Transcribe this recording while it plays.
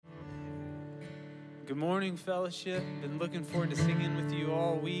Good morning, fellowship. Been looking forward to singing with you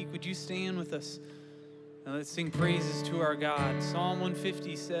all week. Would you stand with us? And let's sing praises to our God. Psalm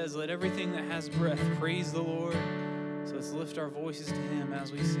 150 says, "Let everything that has breath praise the Lord." So let's lift our voices to Him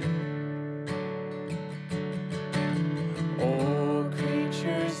as we sing. All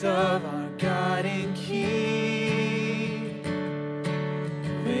creatures of our God and King,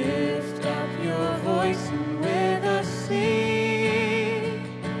 lift up your voice and with us sing.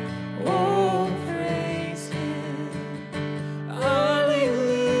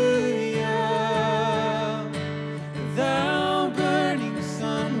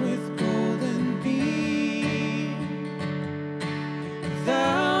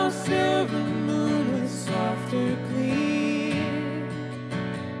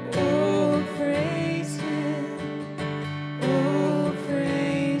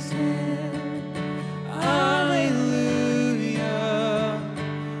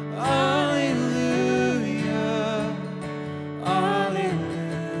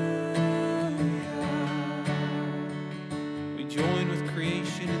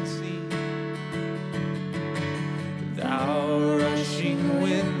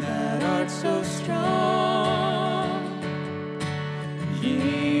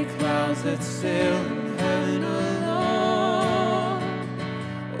 That sail in heaven alone,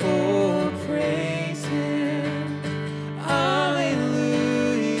 oh, praise Him,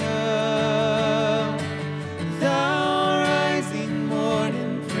 Alleluia. Thou rising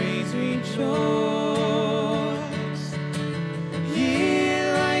morning, praise rejoice.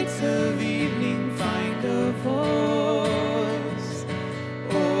 Ye lights of evening, find a voice,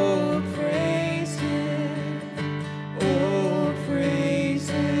 oh, praise Him, oh, praise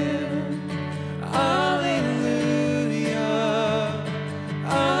Him.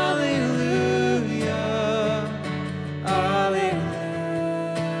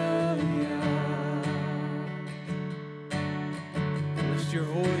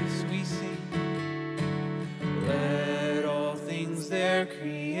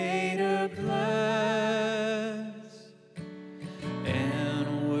 Creator bless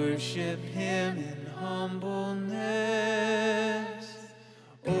and worship Him in humbleness.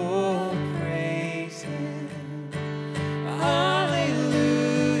 Oh, praise Him, Alleluia.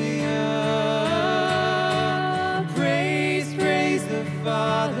 Praise, praise the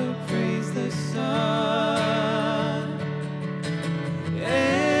Father, praise the Son,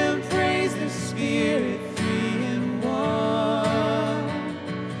 and praise the Spirit.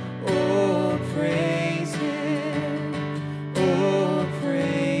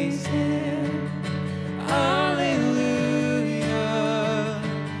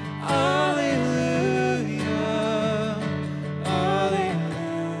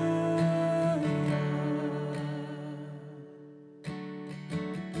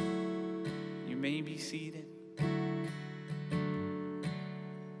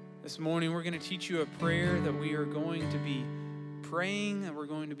 This morning we're going to teach you a prayer that we are going to be praying, that we're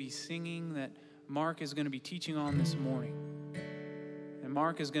going to be singing, that Mark is going to be teaching on this morning. And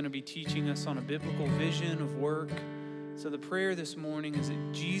Mark is going to be teaching us on a biblical vision of work. So the prayer this morning is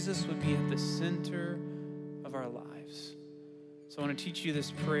that Jesus would be at the center of our lives. So I want to teach you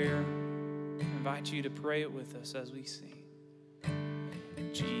this prayer. I invite you to pray it with us as we sing.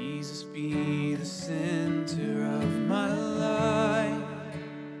 Jesus be the center of my life.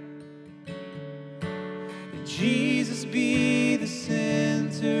 Jesus be the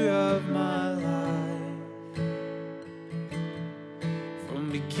center of my life.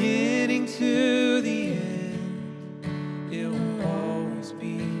 From beginning to the end, it will always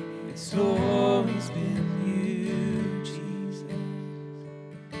be, it's always been you, Jesus.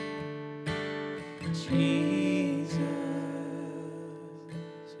 Jesus.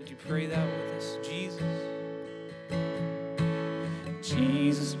 Would you pray that with us? Jesus.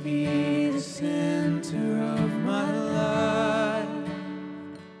 Jesus be the center of my life.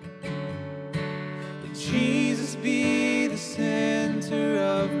 Jesus be the center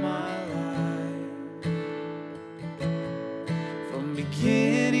of my life. From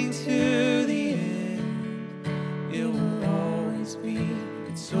beginning to the end, it will always be,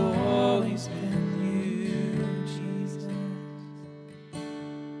 it's always been you, Jesus.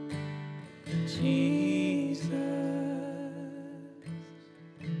 Jesus.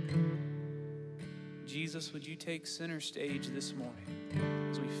 Jesus, would you take center stage this morning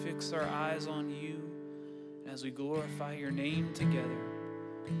as we fix our eyes on you and as we glorify your name together?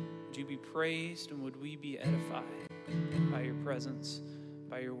 Would you be praised and would we be edified by your presence,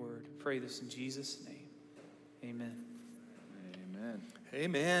 by your word? I pray this in Jesus' name. Amen. Amen.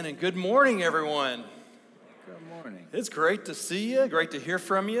 Amen. And good morning, everyone. Good morning. It's great to see you. Great to hear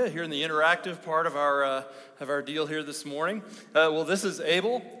from you here in the interactive part of our deal here this morning. Well, this is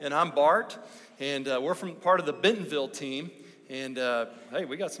Abel, and I'm Bart, and we're from part of the Bentonville team. And hey,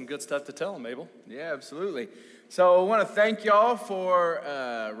 we got some good stuff to tell them, Abel. Yeah, absolutely. So I want to thank y'all for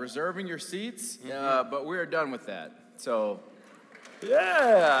reserving your seats, but we're done with that. So,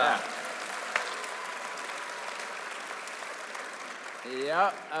 yeah.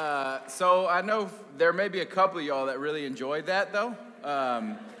 So I know there may be a couple of y'all that really enjoyed that, though.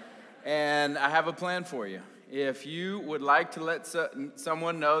 And I have a plan for you. If you would like to let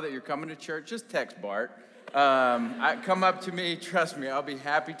someone know that you're coming to church, just text Bart. Come up to me, trust me, I'll be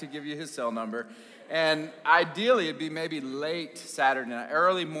happy to give you his cell number. And ideally, it'd be maybe late Saturday night,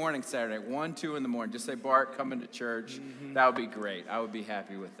 early morning Saturday night, 1, 2 in the morning. Just say, Bart, coming to church. That would be great. I would be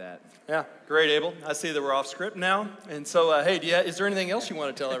happy with that. Yeah, great, Abel. I see that we're off script now. And so, hey, is there anything else you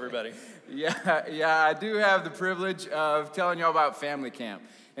want to tell everybody? Yeah, I do have the privilege of telling y'all about family camp.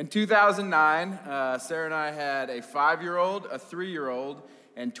 In 2009, Sarah and I had a 5-year-old, a 3-year-old,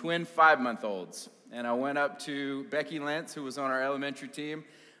 and twin 5-month-olds. And I went up to Becky Lentz, who was on our elementary team.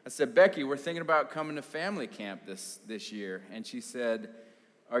 I said, Becky, we're thinking about coming to family camp this year. And she said,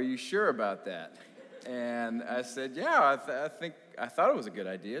 are you sure about that? And I said, yeah, I thought it was a good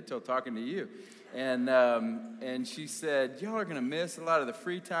idea until talking to you. And she said, y'all are going to miss a lot of the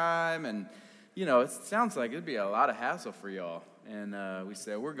free time. And, you know, it sounds like it'd be a lot of hassle for y'all. And we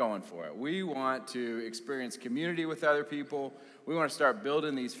said, we're going for it. We want to experience community with other people. We want to start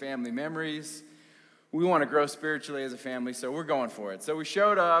building these family memories. We want to grow spiritually as a family, so we're going for it. So we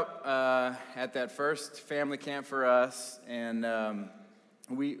showed up at that first family camp for us, and it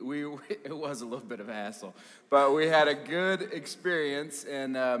was a little bit of a hassle. But we had a good experience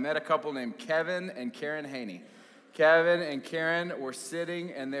and met a couple named Kevin and Karen Haney. Kevin and Karen were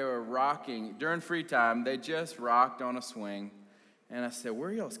sitting, and they were rocking. During free time, they just rocked on a swing. And I said,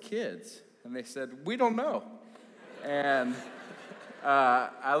 where are y'all's kids? And they said, we don't know. And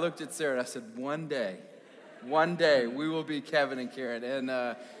I looked at Sarah and I said, one day we will be Kevin and Karen.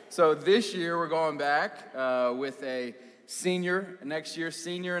 And so this year we're going back with a senior, next year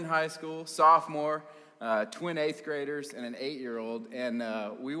senior in high school, sophomore, twin 8th graders, and an 8-year-old. And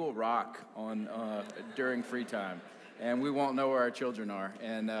we will rock on during free time. And we won't know where our children are.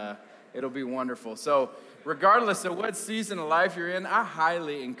 And it'll be wonderful. So regardless of what season of life you're in, I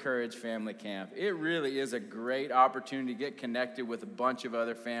highly encourage family camp. It really is a great opportunity to get connected with a bunch of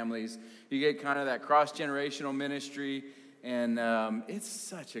other families. You get kind of that cross-generational ministry, and it's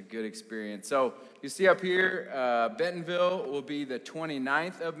such a good experience. So you see up here, Bentonville will be the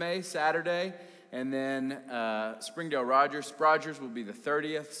 29th of May, Saturday, and then Springdale Rogers will be the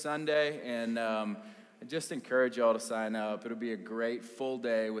 30th, Sunday, and I just encourage y'all to sign up. It'll be a great full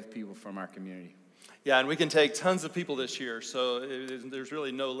day with people from our community. Yeah, and we can take tons of people this year, so there's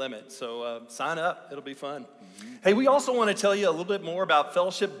really no limit. So sign up. It'll be fun. Hey, we also want to tell you a little bit more about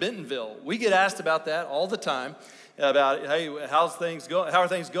Fellowship Bentonville. We get asked about that all the time, about, hey, how are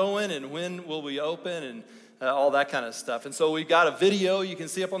things going, and when will we open, and all that kind of stuff. And so we've got a video you can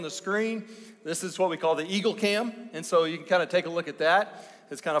see up on the screen. This is what we call the Eagle Cam, and so you can kind of take a look at that.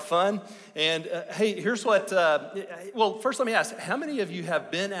 It's kind of fun. And hey, here's what, well, first let me ask, how many of you have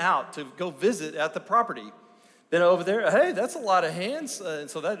been out to go visit at the property? Been over there? Hey, that's a lot of hands, and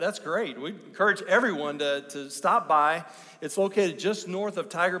so that's great. We encourage everyone to stop by. It's located just north of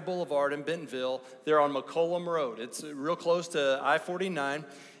Tiger Boulevard in Bentonville. They're on McCollum Road. It's real close to I-49.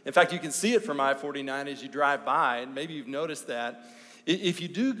 In fact, you can see it from I-49 as you drive by, and maybe you've noticed that. If you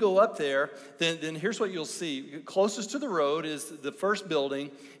do go up there, then here's what you'll see. Closest to the road is the first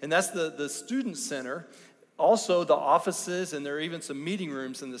building, and that's the student center. Also, the offices, and there are even some meeting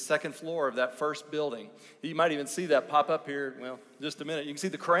rooms in the second floor of that first building. You might even see that pop up here, well, just a minute. You can see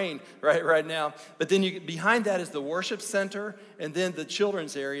the crane right now. But then behind that is the worship center, and then the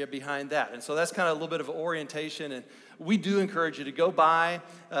children's area behind that. And so that's kind of a little bit of orientation, and we do encourage you to go by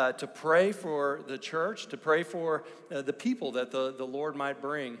to pray for the church, to pray for the people that the Lord might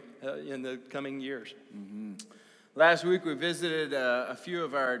bring in the coming years. Mm-hmm. Last week we visited a few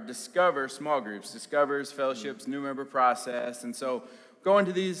of our Discover small groups, Discovers, Fellowships, New Member Process. And so going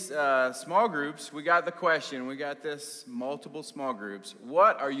to these small groups, we got the question, we got this multiple small groups.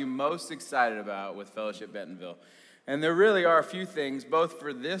 What are you most excited about with Fellowship Bentonville? And there really are a few things, both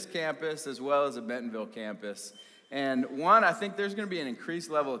for this campus as well as a Bentonville campus. And one, I think there's going to be an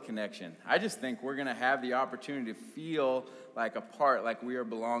increased level of connection. I just think we're going to have the opportunity to feel like a part, like we are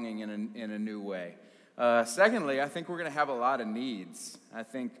belonging in a new way. Secondly, I think we're going to have a lot of needs. I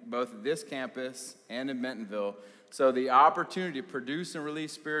think both at this campus and in Bentonville, So the opportunity to produce and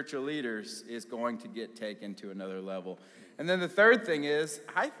release spiritual leaders is going to get taken to another level. And then the third thing is,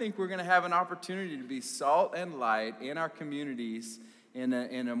 I think we're going to have an opportunity to be salt and light in our communities in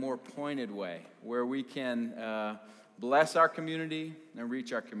a more pointed way, where we can bless our community and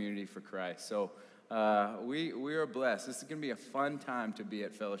reach our community for Christ. So we are blessed. This is going to be a fun time to be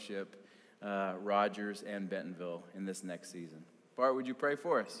at Fellowship, Rogers, and Bentonville in this next season. Bart, would you pray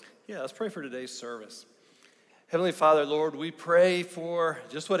for us? Yeah, let's pray for today's service. Heavenly Father, Lord, we pray for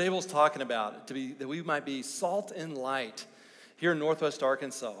just what Abel's talking about, that we might be salt and light here in Northwest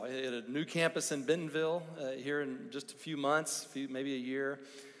Arkansas, at a new campus in Bentonville here in just a few months, maybe a year,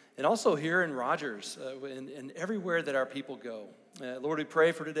 and also here in Rogers and everywhere that our people go. Lord, we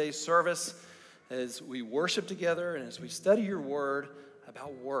pray for today's service as we worship together and as we study your word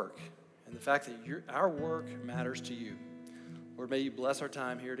about work and the fact that our work matters to you. Lord, may you bless our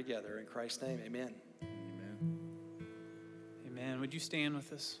time here together. In Christ's name, amen. Amen. Would you stand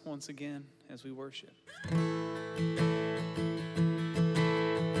with us once again as we worship?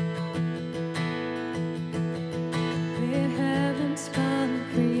 Where heaven spun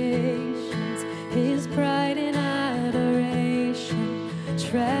creations, his pride and adoration,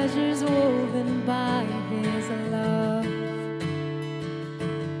 treasures woven by his love.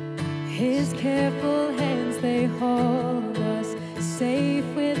 His careful hands, they hold us safe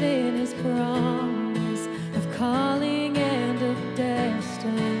within his promise of calling and of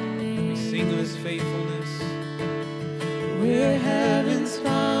destiny. We sing of his faithfulness. We're heaven's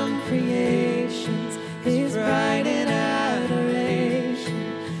spawn creations, his pride and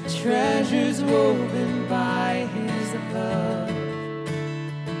adoration, treasures woven by his love.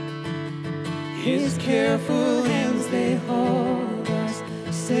 His careful hands, they hold us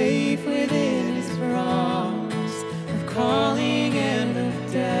safe within his promise of calling and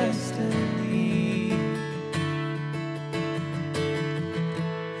of destiny.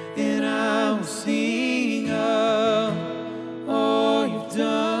 And I will sing of all you've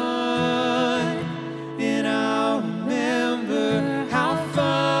done, and I'll remember how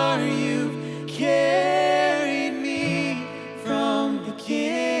far you've carried me from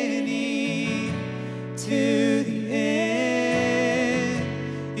beginning to the end.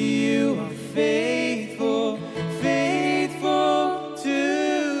 You are faithful, faithful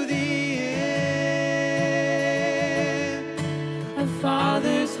to the end. A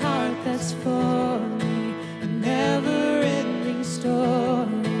father's heart that's for me, a never-ending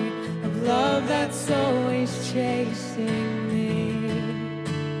story of love that's always chasing me.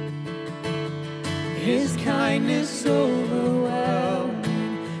 His kindness overwhelming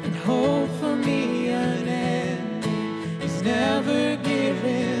and hope for me unending. He's never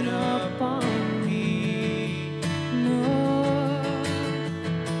given up on me. No.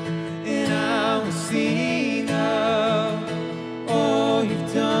 And I will sing of all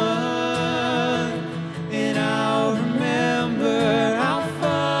you've done, and I'll remember how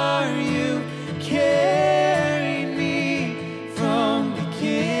far you carried me from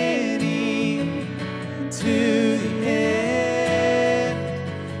beginning to the end.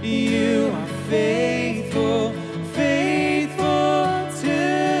 You are faithful, faithful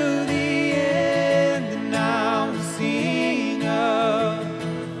to the end. And I'll sing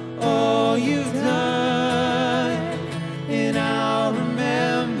of all you've done, and I'll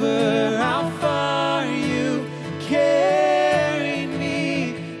remember how far you carried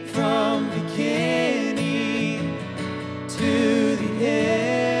me from beginning to the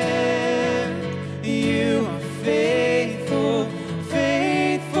end. You are faithful,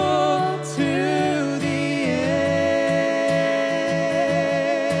 faithful to the end.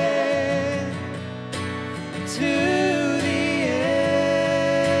 To the end.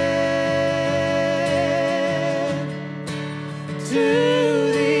 To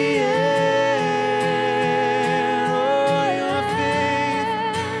the end. Oh, you're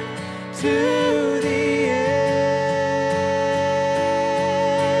faithful to the end.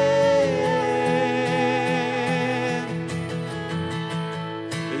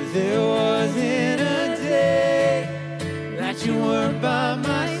 There wasn't a day that you weren't by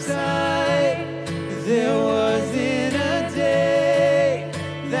my side. There wasn't a day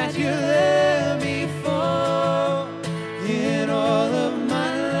that you let me fall. In all of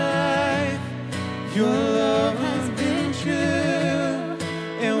my life, your love has been true,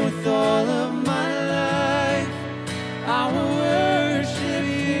 and with all of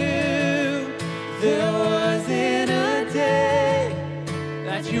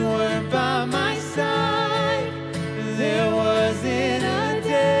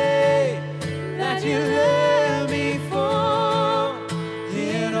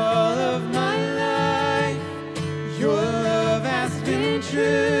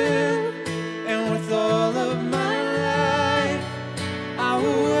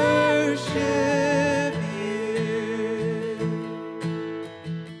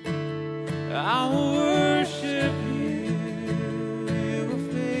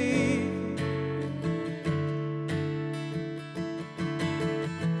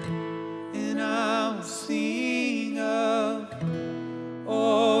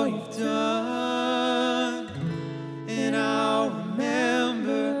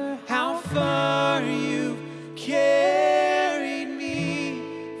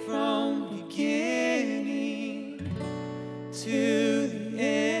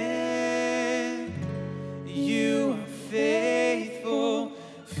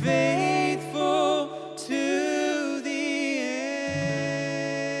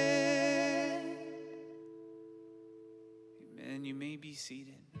and you may be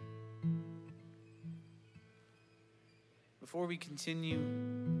seated. Before we continue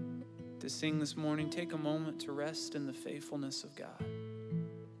to sing this morning, take a moment to rest in the faithfulness of God.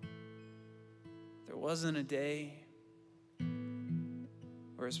 There wasn't a day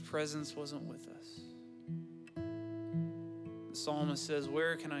where His presence wasn't with us. The psalmist says,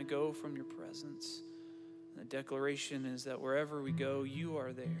 "Where can I go from your presence?" And the declaration is that wherever we go, you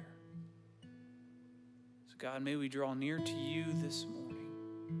are there. So God, may we draw near to you this morning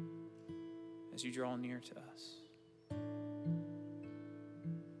as you draw near to us.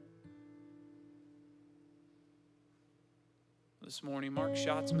 This morning, Mark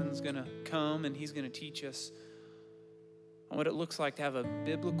Schatzman is going to come and he's going to teach us on what it looks like to have a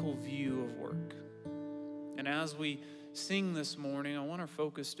biblical view of work. And as we sing this morning, I want our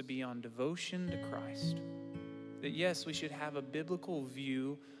focus to be on devotion to Christ. That yes, we should have a biblical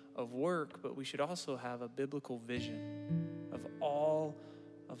view of work, but we should also have a biblical vision of all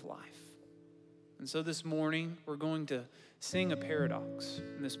of life. And so this morning, we're going to sing a paradox.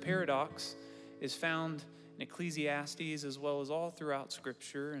 And this paradox is found in Ecclesiastes as well as all throughout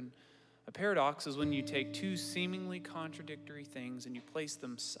Scripture. And a paradox is when you take two seemingly contradictory things and you place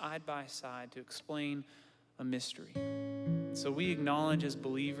them side by side to explain a mystery. So we acknowledge as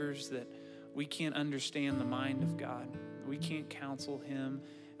believers that we can't understand the mind of God. We can't counsel Him,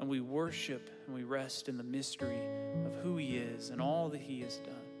 and we worship and we rest in the mystery of who He is and all that He has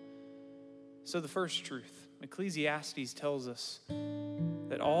done. So the first truth, Ecclesiastes tells us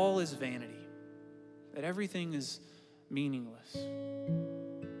that all is vanity, that everything is meaningless.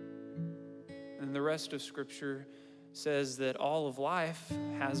 And the rest of Scripture says that all of life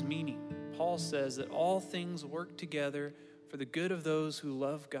has meaning. Paul says that all things work together for the good of those who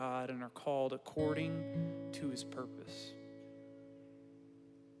love God and are called according to His purpose.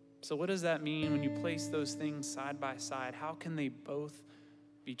 So what does that mean when you place those things side by side? How can they both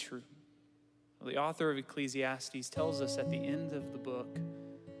be true? Well, the author of Ecclesiastes tells us at the end of the book,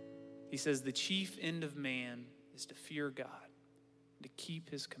 he says, the chief end of man is to fear God, to keep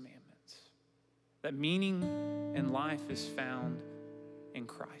His commandments. That meaning in life is found in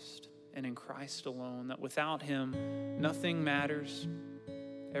Christ and in Christ alone. That without Him, nothing matters.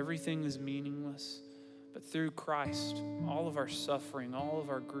 Everything is meaningless. But through Christ, all of our suffering, all of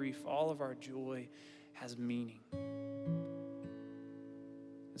our grief, all of our joy has meaning.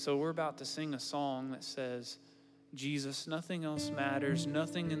 And so we're about to sing a song that says, Jesus, nothing else matters.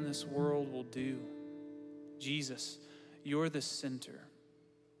 Nothing in this world will do. Jesus, you're the center.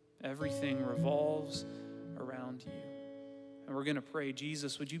 Everything revolves around you. And we're going to pray,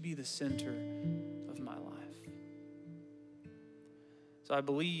 Jesus, would you be the center of my life? So I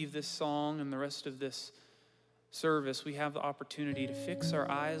believe this song and the rest of this service, we have the opportunity to fix our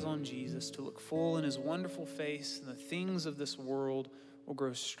eyes on Jesus, to look full in His wonderful face, and the things of this world will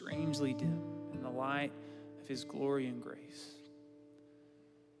grow strangely dim in the light of His glory and grace.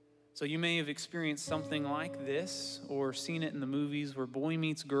 So you may have experienced something like this or seen it in the movies where boy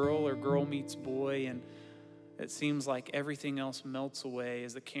meets girl or girl meets boy, and it seems like everything else melts away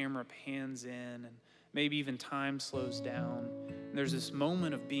as the camera pans in and maybe even time slows down. And there's this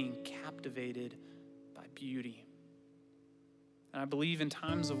moment of being captivated by beauty. And I believe in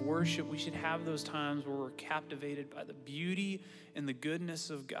times of worship, we should have those times where we're captivated by the beauty and the goodness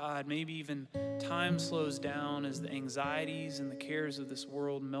of God. Maybe even time slows down as the anxieties and the cares of this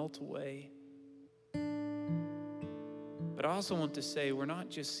world melt away. But I also want to say we're not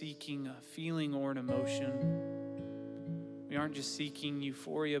just seeking a feeling or an emotion. We aren't just seeking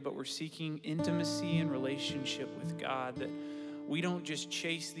euphoria, but we're seeking intimacy and relationship with God. That we don't just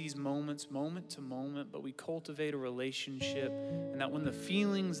chase these moments moment to moment, but we cultivate a relationship, and that when the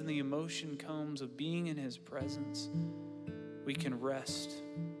feelings and the emotion comes of being in His presence, we can rest,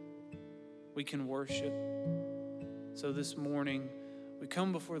 we can worship. So this morning, we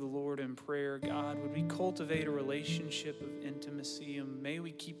come before the Lord in prayer. God, would we cultivate a relationship of intimacy, and may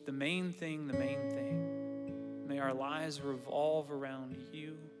we keep the main thing the main thing. May our lives revolve around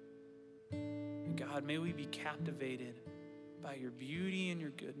you. And God, may we be captivated by your beauty and your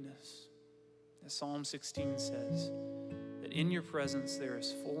goodness. As Psalm 16 says, that in your presence there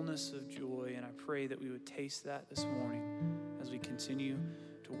is fullness of joy, and I pray that we would taste that this morning as we continue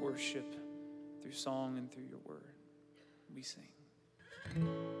to worship through song and through your word. We sing.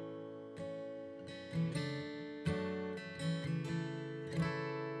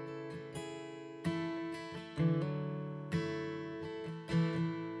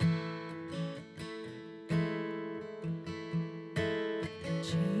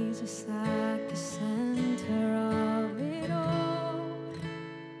 Jesus at the center of it all.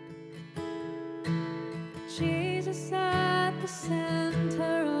 Jesus at the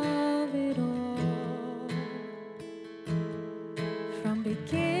center of it all. From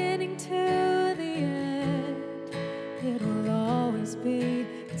beginning to the end, it will always be,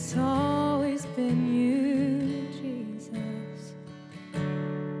 it's always been you, Jesus.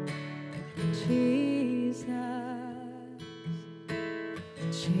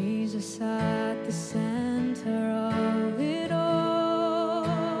 Jesus at the center of it all.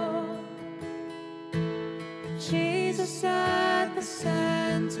 Jesus at the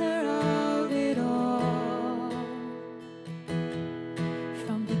center of it all.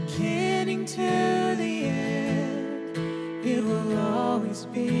 From beginning to the end, it will always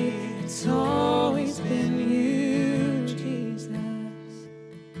be, it's always been you, Jesus.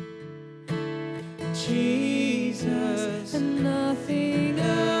 Jesus, and nothing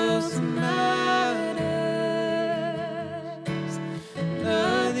else matters.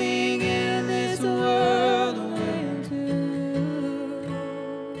 Nothing in this world will do.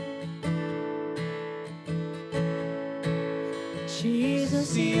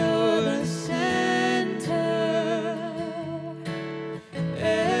 Jesus, you're the center.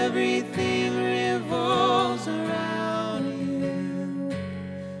 Everything revolves around you.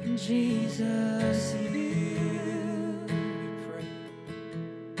 Jesus,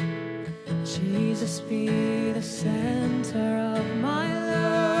 Jesus, be the center of my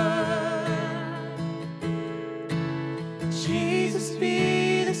life. Jesus,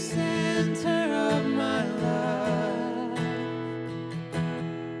 be the center of my life.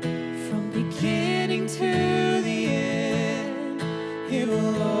 From beginning to the end, it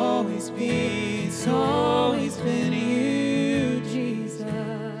will always be, it's always been you, Jesus.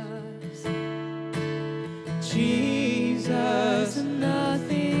 Jesus, and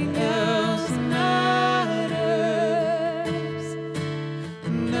nothing else matters.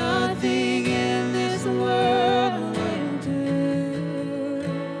 Nothing in this world will do.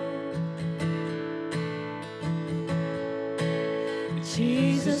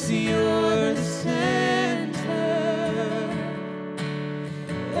 Jesus, you're the center.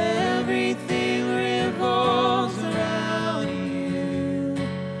 Everything revolves around you.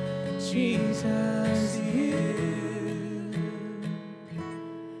 Jesus,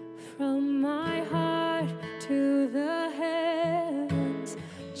 from my heart to the heavens,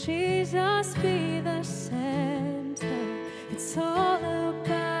 Jesus, be the center. It's all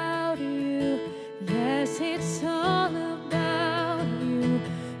about you. Yes, it's all about you.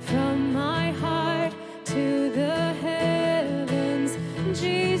 From my heart to the heavens,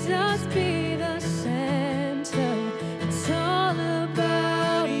 Jesus, be the center. It's all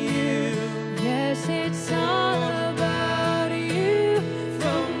about you. Yes, it's all about you.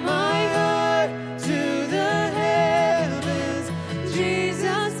 From my heart to the heavens,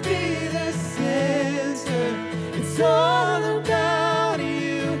 Jesus, be the center. It's all about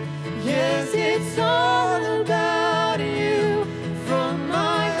you. Yes, it's all about you. From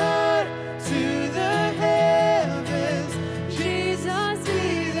my heart to the heavens, Jesus,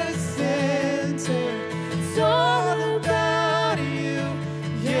 be the center. It's all about you.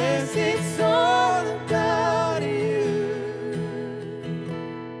 Yes, it's all about you.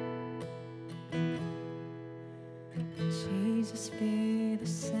 Jesus, be the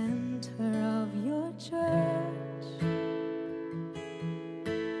center of your church.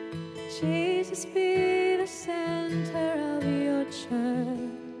 Jesus, be the center of your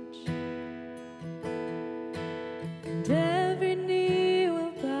church. And every knee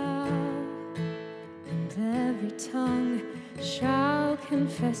will bow, and every tongue shall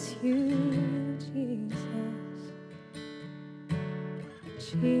confess you, Jesus.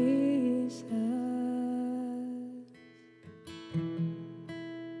 Jesus.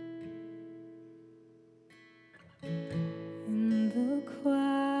 In the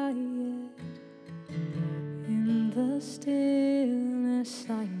quiet, in the stillness,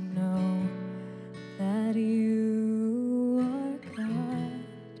 I know that you are God.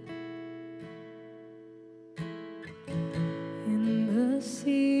 In the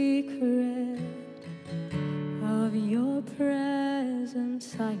secret of your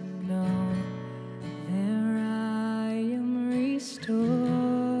presence, I know there I am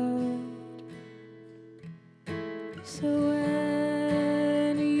restored. So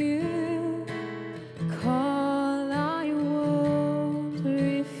when you call, I won't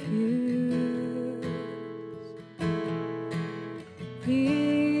refuse.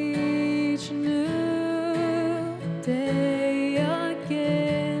 Each new day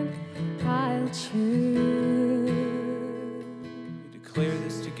again, I'll choose. We declare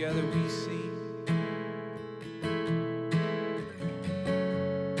this together, we sing.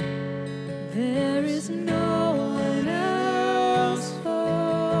 There is no one else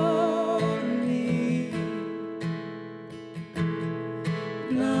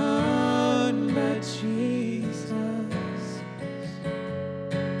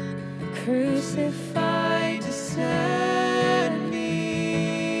crucified to set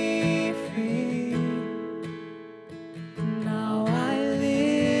me free. Now I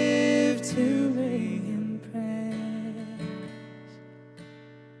live to bring Him praise.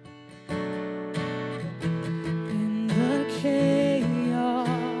 In the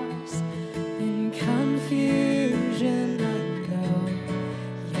chaos, in confusion, I know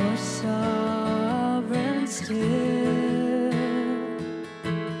You're sovereign still.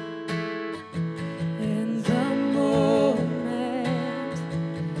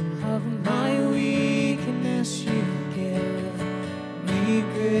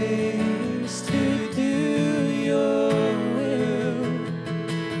 Grace to do Your will.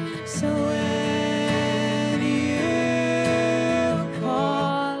 So when You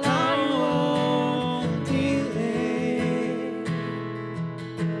call, I won't delay.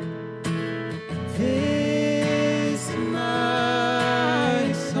 This is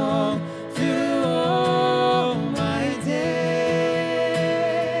my song through all my days.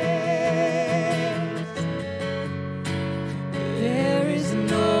 There is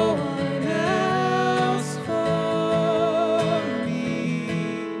no one else for me,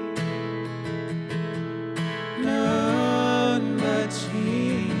 none but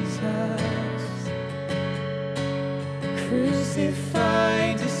Jesus,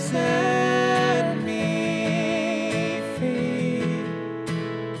 crucified to set me free.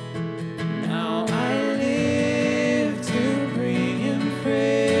 Now I live to bring Him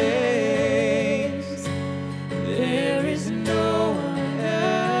praise. There is no one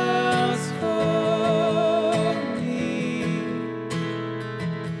else for me,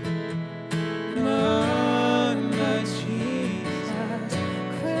 none but Jesus,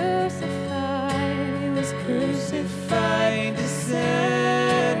 crucified. He was crucified to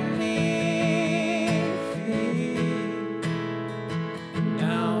set me free.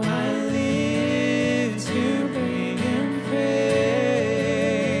 Now I live to bring Him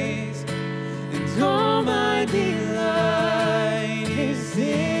praise, and all my delight is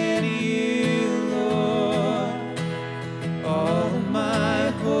in You, Lord. All of my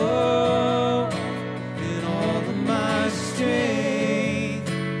hope and all of my strength,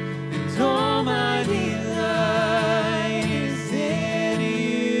 and all my delight is in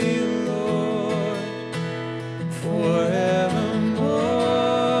You, Lord,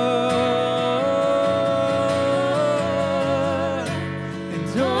 forevermore.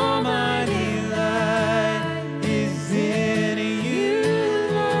 And all my delight is in You,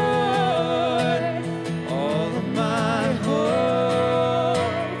 Lord. All of my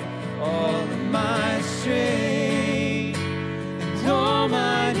hope, all of my strength, and all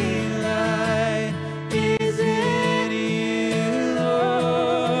my delight is in You,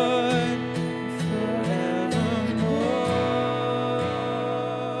 Lord, forevermore.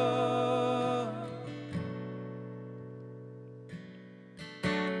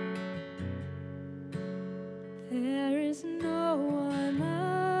 There is no one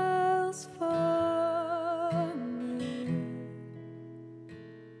else for me,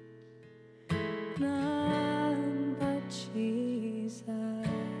 none but Jesus,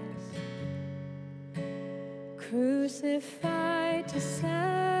 crucified to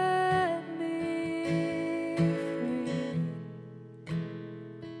set me free.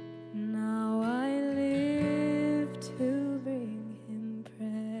 Now I live to bring Him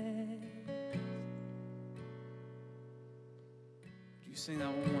praise. Would you sing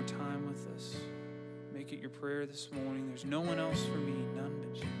that one more time with us? Make it your prayer this morning. There's no one else for me, none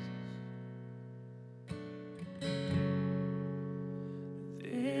but Jesus.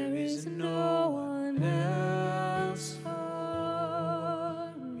 There is no one else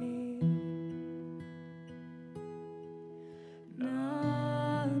for me,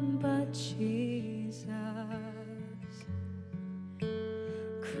 none but Jesus,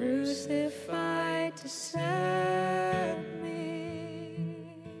 crucified to set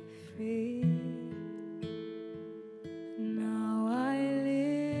me free. Now I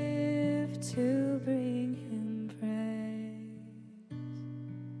live to bring Him praise.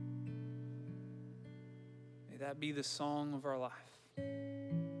 May that be the song of our life.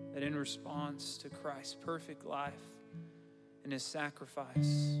 That in response to Christ's perfect life and His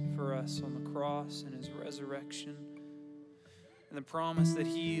sacrifice for us on the cross and His resurrection and the promise that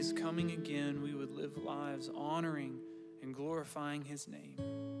He is coming again, we would live lives honoring and glorifying His name.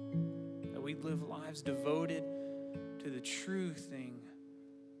 That we'd live lives devoted to the true thing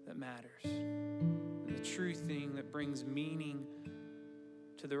that matters, and the true thing that brings meaning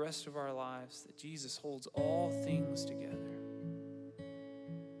to the rest of our lives, that Jesus holds all things together.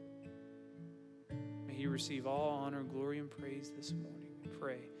 May He receive all honor, glory, and praise this morning. We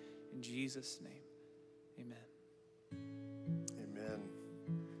pray In Jesus' name, amen. Amen.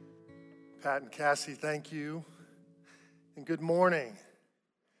 Pat and Cassie, thank you. And good morning.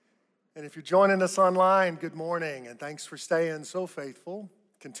 And if you're joining us online, good morning. And thanks for staying so faithful,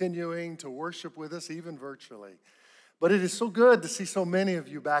 continuing to worship with us even virtually. But it is so good to see so many of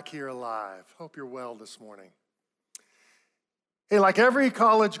you back here alive. Hope you're well this morning. Hey, like every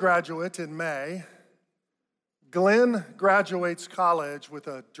college graduate in May, Glenn graduates college with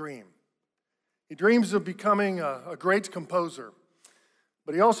a dream. He dreams of becoming a great composer,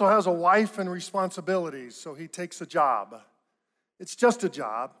 but he also has a wife and responsibilities, so he takes a job. It's just a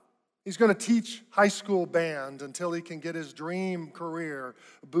job. He's going to teach high school band until he can get his dream career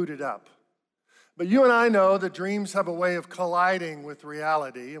booted up. But you and I know that dreams have a way of colliding with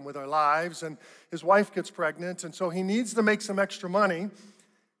reality and with our lives, and his wife gets pregnant, and so he needs to make some extra money.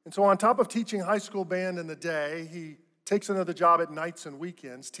 And so on top of teaching high school band in the day, he takes another job at nights and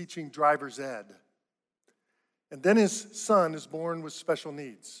weekends teaching driver's ed. And then his son is born with special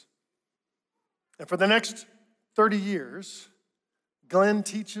needs. And for the next 30 years, Glenn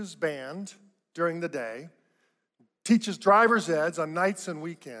teaches band during the day, teaches driver's eds on nights and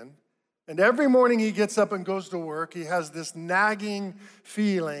weekend, and every morning he gets up and goes to work, he has this nagging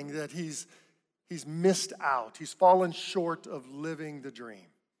feeling that he's missed out. He's fallen short of living the dream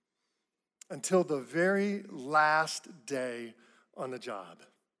until the very last day on the job.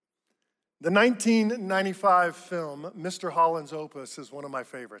 The 1995 film, Mr. Holland's Opus, is one of my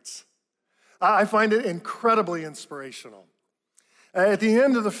favorites. I find it incredibly inspirational. At the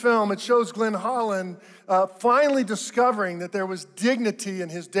end of the film, it shows Glenn Holland finally discovering that there was dignity in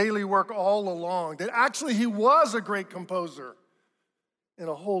his daily work all along, that actually he was a great composer in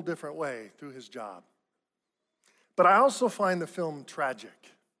a whole different way through his job. But I also find the film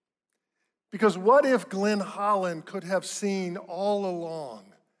tragic. Because what if Glenn Holland could have seen all along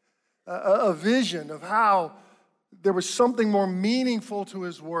a vision of how there was something more meaningful to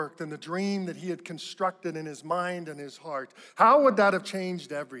his work than the dream that he had constructed in his mind and his heart? How would that have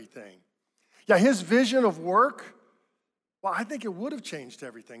changed everything? Yeah, his vision of work, well, I think it would have changed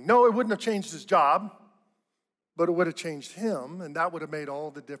everything. No, it wouldn't have changed his job, but it would have changed him, and that would have made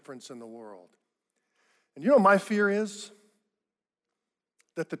all the difference in the world. And you know what my fear is?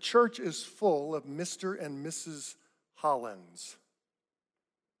 That the church is full of Mr. and Mrs. Hollands.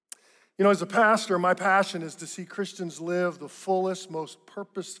 You know, as a pastor, my passion is to see Christians live the fullest, most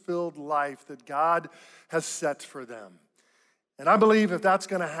purpose-filled life that God has set for them. And I believe if that's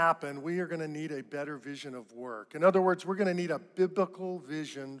going to happen, we are going to need a better vision of work. In other words, we're going to need a biblical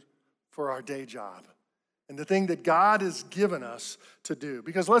vision for our day job and the thing that God has given us to do.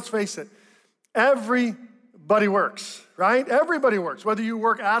 Because let's face it, everybody works, right? Everybody works. Whether you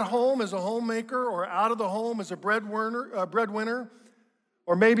work at home as a homemaker or out of the home as a breadwinner,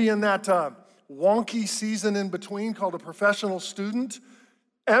 or maybe in that wonky season in between called a professional student,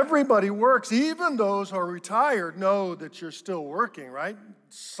 everybody works. Even those who are retired know that you're still working, right?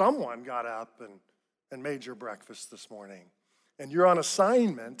 Someone got up and made your breakfast this morning. And you're on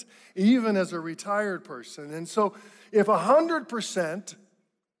assignment even as a retired person. And so if 100%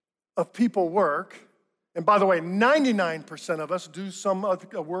 of people work, and by the way, 99% of us do some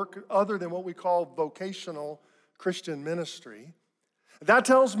work other than what we call vocational Christian ministry, that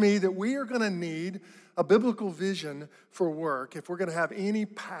tells me that we are going to need a biblical vision for work if we're going to have any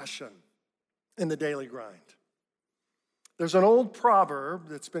passion in the daily grind. There's an old proverb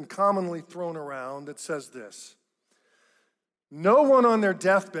that's been commonly thrown around that says this: no one on their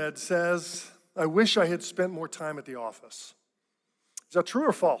deathbed says, I wish I had spent more time at the office. Is that true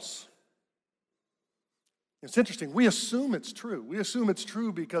or false? It's interesting. We assume it's true. We assume it's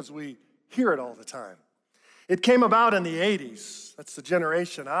true because we hear it all the time. It came about in the 80s. That's the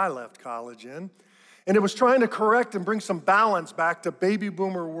generation I left college in. And it was trying to correct and bring some balance back to baby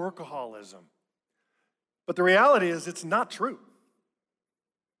boomer workaholism. But the reality is it's not true.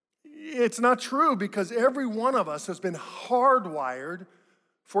 It's not true because every one of us has been hardwired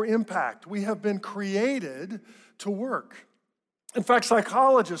for impact. We have been created to work. In fact,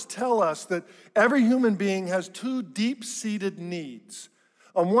 psychologists tell us that every human being has two deep-seated needs.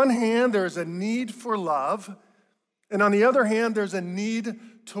 On one hand, there's a need for love, and on the other hand, there's a need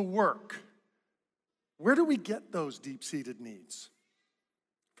to work. Where do we get those deep-seated needs?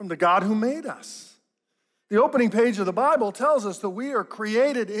 From the God who made us. The opening page of the Bible tells us that we are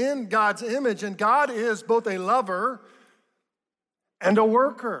created in God's image, and God is both a lover and a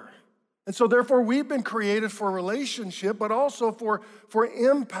worker. And so therefore, we've been created for relationship, but also for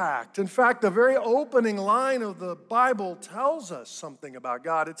impact. In fact, the very opening line of the Bible tells us something about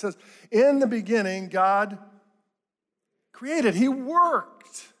God. It says, in the beginning, God created. He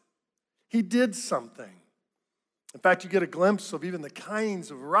worked. He did something. In fact, you get a glimpse of even the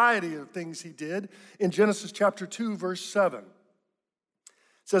kinds of variety of things he did in Genesis chapter 2, verse 7. It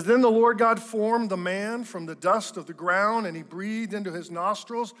says, "Then the Lord God formed the man from the dust of the ground, and he breathed into his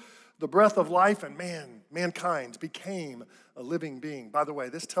nostrils the breath of life, and mankind became a living being." By the way,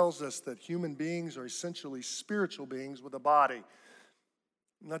 this tells us that human beings are essentially spiritual beings with a body,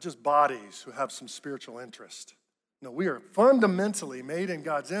 not just bodies who have some spiritual interest. No, we are fundamentally made in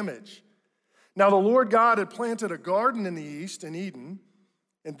God's image. Now the Lord God had planted a garden in the east, in Eden,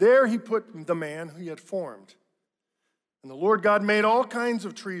 and there he put the man who he had formed. And the Lord God made all kinds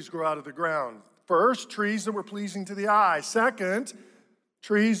of trees grow out of the ground. First, trees that were pleasing to the eye. Second,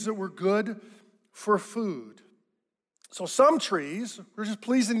 trees that were good for food. So some trees were just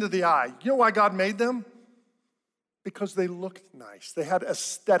pleasing to the eye. You know why God made them? Because they looked nice. They had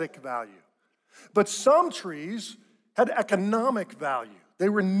aesthetic value. But some trees had economic value. They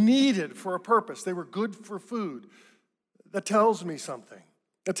were needed for a purpose. They were good for food. That tells me something.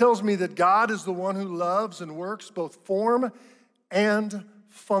 It tells me that God is the one who loves and works both form and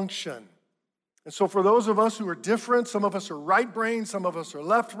function. And so for those of us who are different, some of us are right brain, some of us are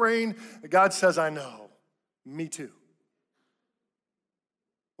left brain, God says, I know, me too.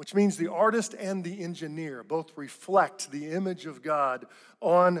 Which means the artist and the engineer both reflect the image of God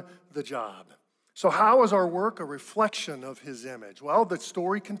on the job. So how is our work a reflection of his image? Well, the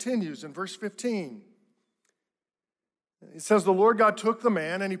story continues in verse 15. It says, the Lord God took the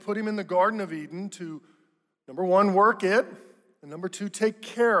man and he put him in the Garden of Eden to, number one, work it, and number two, take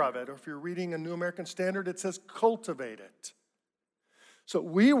care of it. Or if you're reading a New American Standard, it says cultivate it. So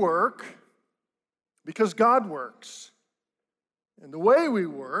we work because God works. And the way we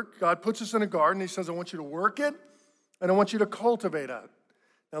work, God puts us in a garden. He says, I want you to work it, and I want you to cultivate it.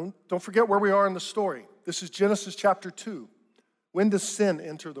 Now, don't forget where we are in the story. This is Genesis chapter 2. When does sin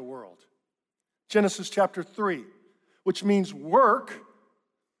enter the world? Genesis chapter 3, which means work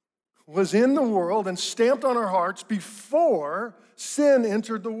was in the world and stamped on our hearts before sin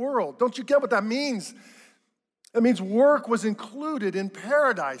entered the world. Don't you get what that means? That means work was included in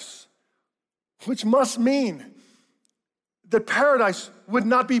paradise, which must mean that paradise would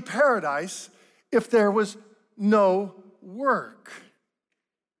not be paradise if there was no work.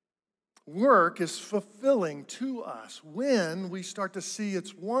 Work is fulfilling to us when we start to see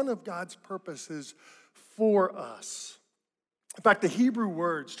it's one of God's purposes for us. In fact, the Hebrew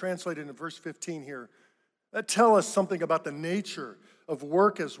words translated in verse 15 here tell us something about the nature of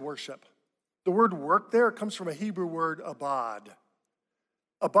work as worship. The word work there comes from a Hebrew word, abad.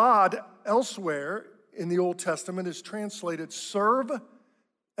 Abad elsewhere in the Old Testament is translated serve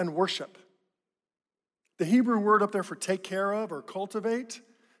and worship. The Hebrew word up there for take care of or cultivate,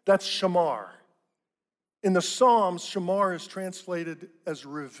 that's shamar. In the Psalms, shamar is translated as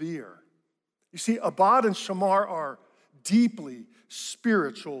revere. You see, abad and shamar are deeply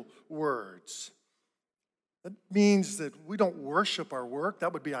spiritual words. That means that we don't worship our work.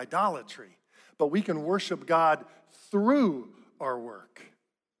 That would be idolatry. But we can worship God through our work.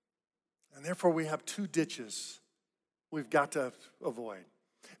 And therefore, we have two ditches we've got to avoid.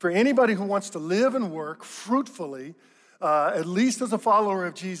 For anybody who wants to live and work fruitfully, at least as a follower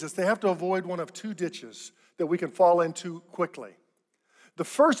of Jesus, they have to avoid one of two ditches that we can fall into quickly. The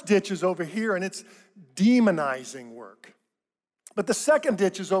first ditch is over here, and it's demonizing work. But the second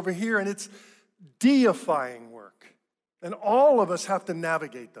ditch is over here, and it's deifying work. And all of us have to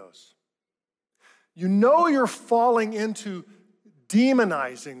navigate those. You know you're falling into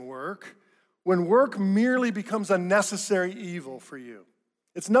demonizing work when work merely becomes a necessary evil for you.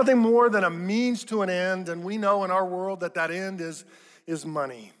 It's nothing more than a means to an end, and we know in our world that that end is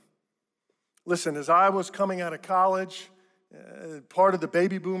money. Listen, as I was coming out of college, part of the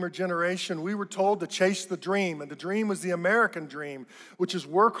baby boomer generation, we were told to chase the dream, and the dream was the American dream, which is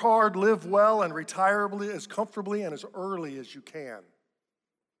work hard, live well, and retire as comfortably and as early as you can.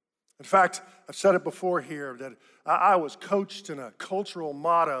 In fact, I've said it before here that I was coached in a cultural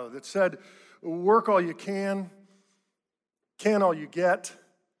motto that said, work all you can all you get,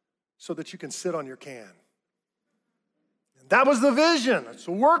 so that you can sit on your can. And that was the vision.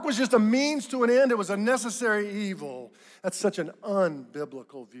 So work was just a means to an end. It was a necessary evil. That's such an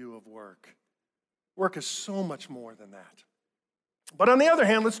unbiblical view of work. Work is so much more than that. But on the other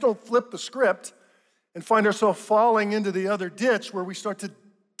hand, let's don't flip the script and find ourselves falling into the other ditch where we start to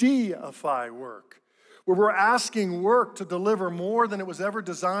deify work, where we're asking work to deliver more than it was ever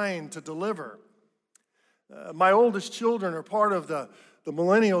designed to deliver. My oldest children are part of the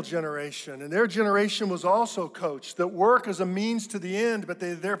millennial generation, and their generation was also coached that work is a means to the end, but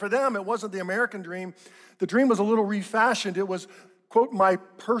for them, it wasn't the American dream. The dream was a little refashioned. It was, quote, my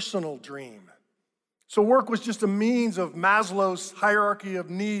personal dream. So work was just a means of Maslow's hierarchy of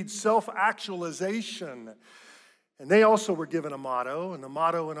needs, self-actualization. And they also were given a motto, and the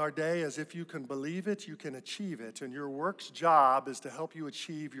motto in our day is, if you can believe it, you can achieve it. And your work's job is to help you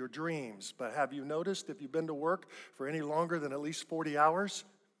achieve your dreams. But have you noticed, if you've been to work for any longer than at least 40 hours,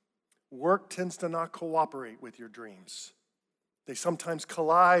 work tends to not cooperate with your dreams. They sometimes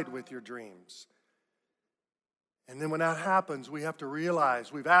collide with your dreams. And then when that happens, we have to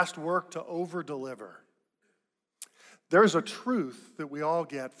realize we've asked work to over-deliver. There's a truth that we all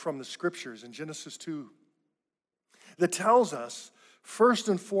get from the scriptures in Genesis 2 that tells us, first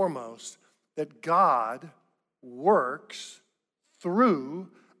and foremost, that God works through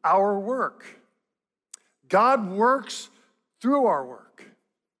our work. God works through our work.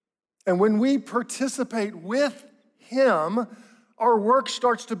 And when we participate with Him, our work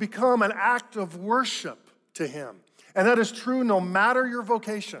starts to become an act of worship to Him. And that is true no matter your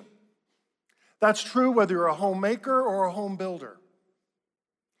vocation. That's true whether you're a homemaker or a home builder.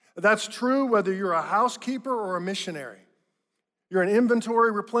 That's true whether you're a housekeeper or a missionary. You're in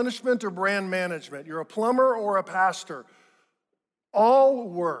inventory replenishment or brand management. You're a plumber or a pastor. All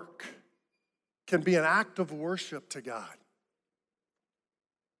work can be an act of worship to God.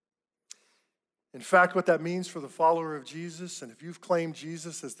 In fact, what that means for the follower of Jesus, and if you've claimed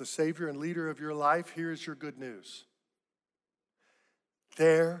Jesus as the Savior and leader of your life, here's your good news.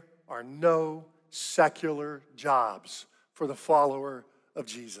 There are no secular jobs for the follower of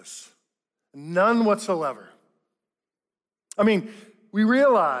Jesus. None whatsoever. I mean, we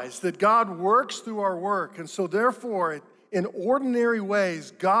realize that God works through our work, and so therefore, in ordinary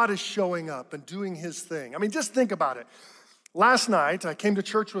ways, God is showing up and doing His thing. I mean, just think about it. Last night, I came to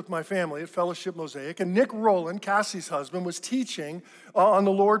church with my family at Fellowship Mosaic, and Nick Rowland, Cassie's husband, was teaching on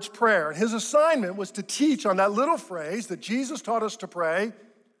the Lord's Prayer. And his assignment was to teach on that little phrase that Jesus taught us to pray,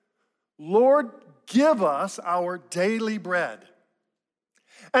 Lord, give us our daily bread.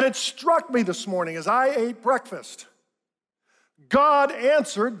 And it struck me this morning as I ate breakfast. God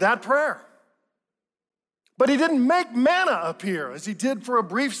answered that prayer. But He didn't make manna appear as He did for a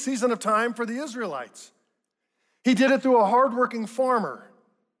brief season of time for the Israelites. He did it through a hardworking farmer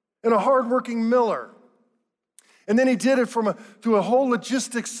and a hardworking miller. And then He did it through a whole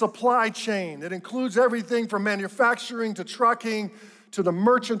logistics supply chain that includes everything from manufacturing to trucking to the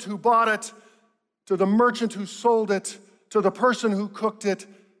merchant who bought it, to the merchant who sold it, to the person who cooked it,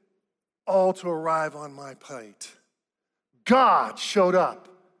 all to arrive on my plate. God showed up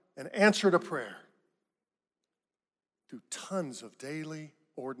and answered a prayer through tons of daily,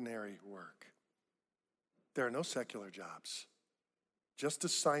 ordinary work. There are no secular jobs, just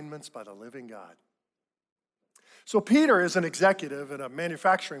assignments by the living God. So Peter is an executive at a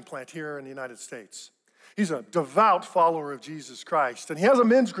manufacturing plant here in the United States. He's a devout follower of Jesus Christ, and he has a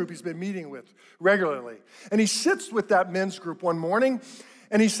men's group he's been meeting with regularly. And he sits with that men's group one morning,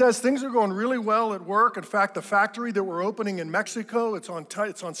 and he says things are going really well at work. In fact, the factory that we're opening in Mexico, it's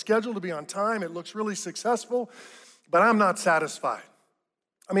on schedule to be on time. It looks really successful, but I'm not satisfied.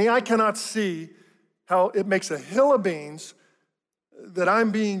 I mean, I cannot see how it makes a hill of beans that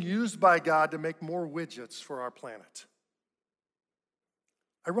I'm being used by God to make more widgets for our planet.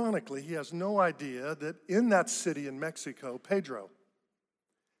 Ironically, he has no idea that in that city in Mexico, Pedro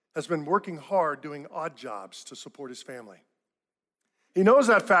has been working hard doing odd jobs to support his family. He knows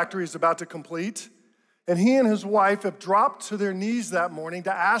that factory is about to complete, and he and his wife have dropped to their knees that morning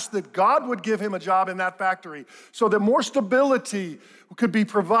to ask that God would give him a job in that factory so that more stability could be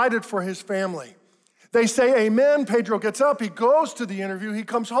provided for his family. They say amen. Pedro gets up, he goes to the interview, he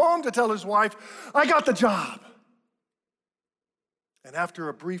comes home to tell his wife, I got the job. And after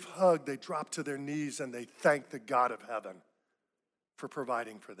a brief hug, they drop to their knees and they thank the God of heaven for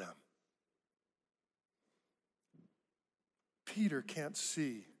providing for them. Peter can't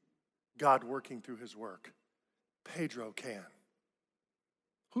see God working through his work. Pedro can.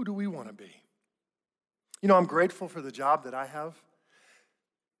 Who do we want to be? You know, I'm grateful for the job that I have.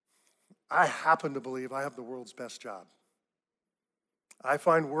 I happen to believe I have the world's best job. I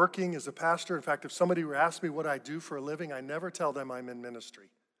find working as a pastor, in fact, if somebody were to ask me what I do for a living, I never tell them I'm in ministry.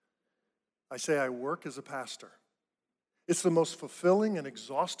 I say I work as a pastor. It's the most fulfilling and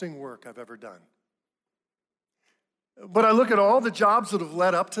exhausting work I've ever done. But I look at all the jobs that have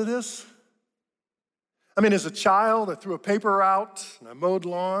led up to this. I mean, as a child, I threw a paper route and I mowed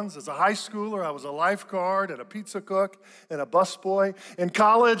lawns. As a high schooler, I was a lifeguard and a pizza cook and a busboy. In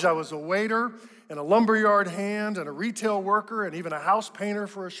college, I was a waiter and a lumberyard hand and a retail worker and even a house painter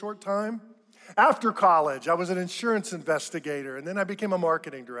for a short time. After college, I was an insurance investigator, and then I became a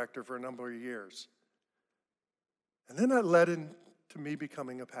marketing director for a number of years. And then I led into to me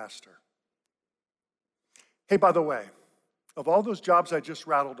becoming a pastor. Hey, by the way, of all those jobs I just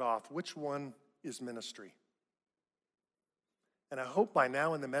rattled off, which one is ministry? And I hope by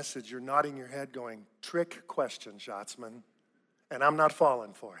now in the message you're nodding your head going, trick question, Schatzman, and I'm not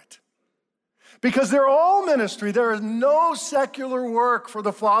falling for it. Because they're all ministry. There is no secular work for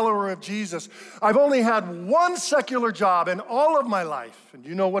the follower of Jesus. I've only had one secular job in all of my life, and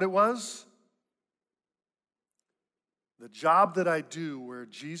you know what it was? The job that I do where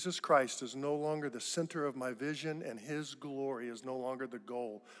Jesus Christ is no longer the center of my vision and his glory is no longer the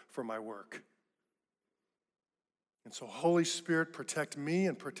goal for my work. And so, Holy Spirit, protect me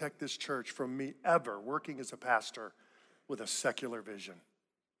and protect this church from me ever working as a pastor with a secular vision.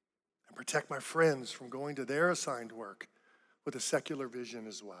 And protect my friends from going to their assigned work with a secular vision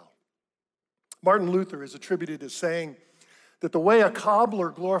as well. Martin Luther is attributed as saying that the way a cobbler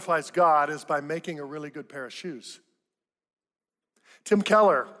glorifies God is by making a really good pair of shoes. Tim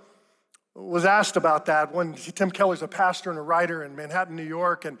Keller was asked about that when Tim Keller's a pastor and a writer in Manhattan, New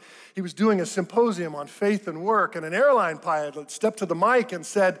York, and he was doing a symposium on faith and work, and an airline pilot stepped to the mic and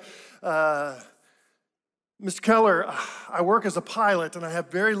said, Mr. Keller, I work as a pilot and I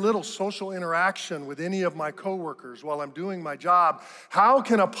have very little social interaction with any of my coworkers while I'm doing my job. How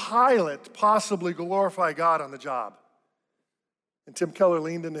can a pilot possibly glorify God on the job? And Tim Keller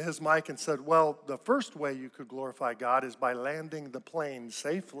leaned into his mic and said, well, the first way you could glorify God is by landing the plane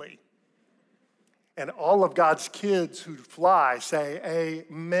safely. And all of God's kids who fly say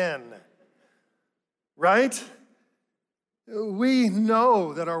amen. Right? We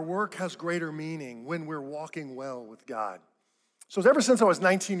know that our work has greater meaning when we're walking well with God. So ever since I was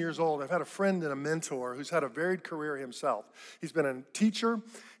 19 years old, I've had a friend and a mentor who's had a varied career himself. He's been a teacher,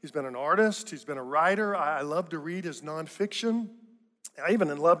 he's been an artist, he's been a writer. I love to read his nonfiction. I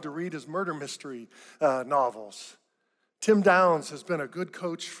even love to read his murder mystery novels. Tim Downs has been a good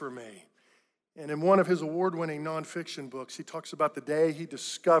coach for me. And in one of his award-winning nonfiction books, he talks about the day he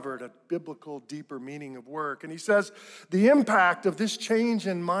discovered a biblical, deeper meaning of work. And he says, the impact of this change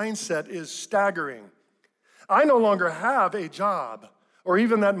in mindset is staggering. I no longer have a job, or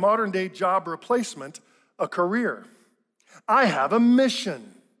even that modern-day job replacement, a career. I have a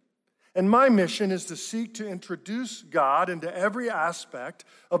mission. And my mission is to seek to introduce God into every aspect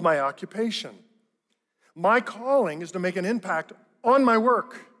of my occupation. My calling is to make an impact on my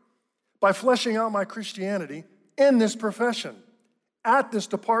work by fleshing out my Christianity in this profession, at this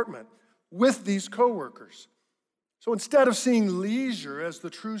department, with these coworkers. So instead of seeing leisure as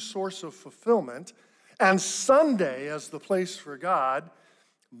the true source of fulfillment and Sunday as the place for God,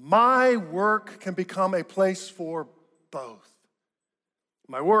 my work can become a place for both.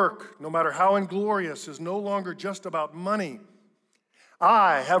 My work, no matter how inglorious, is no longer just about money.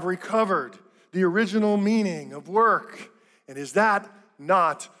 I have recovered the original meaning of work. And is that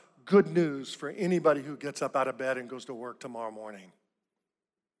not good news for anybody who gets up out of bed and goes to work tomorrow morning?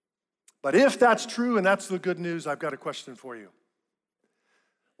 But if that's true and that's the good news, I've got a question for you.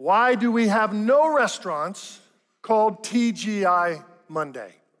 Why do we have no restaurants called TGI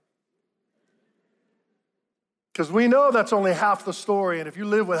Monday? Because we know that's only half the story, and if you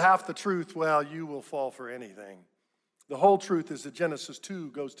live with half the truth, well, you will fall for anything. The whole truth is that Genesis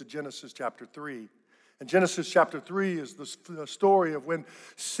 2 goes to Genesis chapter 3. And Genesis chapter 3 is the story of when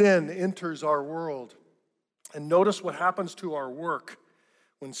sin enters our world. And notice what happens to our work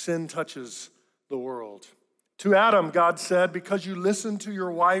when sin touches the world. To Adam, God said, because you listened to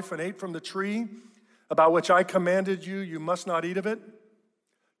your wife and ate from the tree about which I commanded you, you must not eat of it.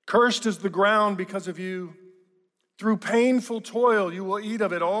 Cursed is the ground because of you. Through painful toil, you will eat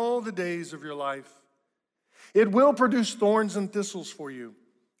of it all the days of your life. It will produce thorns and thistles for you,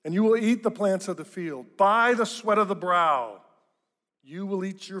 and you will eat the plants of the field. By the sweat of the brow, you will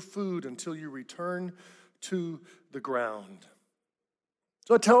eat your food until you return to the ground.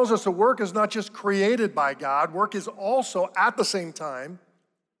 So it tells us that work is not just created by God, work is also at the same time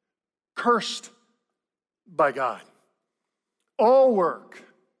cursed by God. All work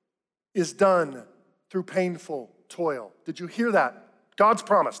is done through painful toil. Did you hear that? God's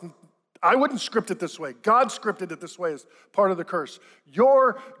promise. I wouldn't script it this way. God scripted it this way as part of the curse.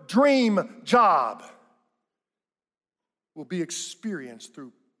 Your dream job will be experienced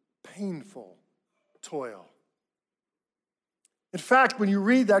through painful toil. In fact, when you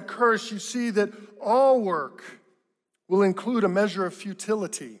read that curse, you see that all work will include a measure of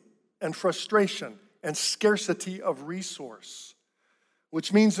futility and frustration and scarcity of resource,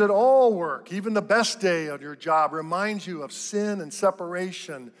 which means that all work, even the best day of your job, reminds you of sin and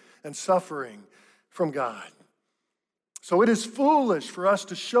separation and suffering from God. So it is foolish for us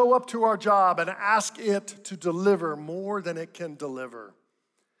to show up to our job and ask it to deliver more than it can deliver.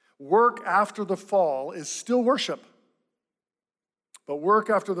 Work after the fall is still worship. But work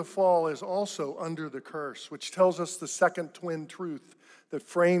after the fall is also under the curse, which tells us the second twin truth that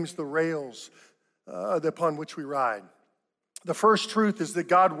frames the rails upon which we ride. The first truth is that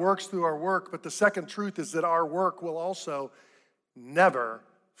God works through our work, but the second truth is that our work will also never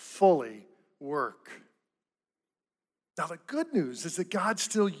fully work. Now, the good news is that God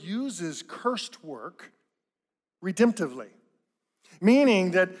still uses cursed work redemptively,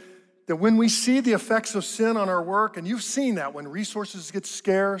 meaning that when we see the effects of sin on our work, and you've seen that when resources get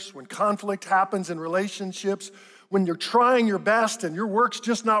scarce, when conflict happens in relationships, when you're trying your best and your work's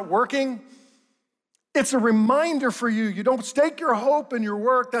just not working, it's a reminder for you. You don't stake your hope in your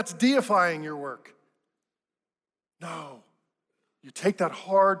work. That's deifying your work. No. You take that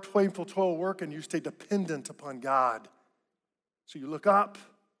hard, painful toil work and you stay dependent upon God. So you look up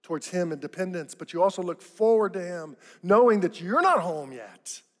towards Him in dependence, but you also look forward to Him, knowing that you're not home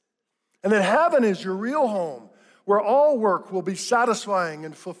yet. And that heaven is your real home, where all work will be satisfying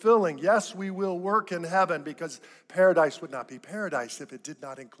and fulfilling. Yes, we will work in heaven because paradise would not be paradise if it did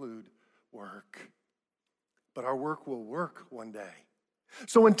not include work. But our work will work one day.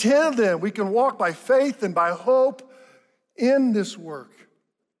 So until then, we can walk by faith and by hope in this work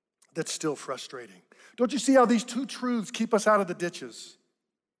that's still frustrating. Don't you see how these two truths keep us out of the ditches?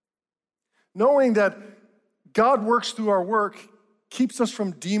 Knowing that God works through our work keeps us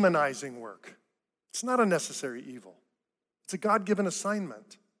from demonizing work. It's not a necessary evil. It's a God-given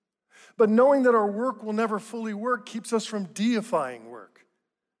assignment. But knowing that our work will never fully work keeps us from deifying work.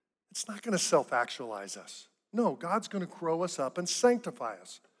 It's not going to self-actualize us. No, God's going to grow us up and sanctify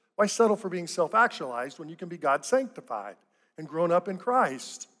us. Why settle for being self-actualized when you can be God-sanctified and grown up in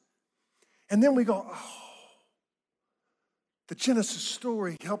Christ? And then we go, oh, the Genesis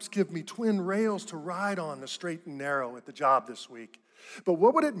story helps give me twin rails to ride on the straight and narrow at the job this week. But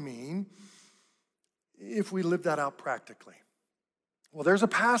what would it mean if we lived that out practically? Well, there's a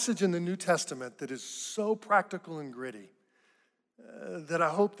passage in the New Testament that is so practical and gritty that I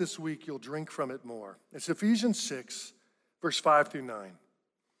hope this week you'll drink from it more. It's Ephesians 6, verse 5 through 9.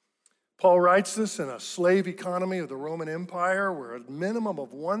 Paul writes this in a slave economy of the Roman Empire where a minimum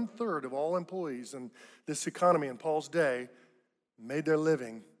of 1/3 of all employees in this economy in Paul's day made their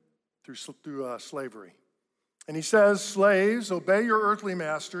living through slavery. And he says, slaves, obey your earthly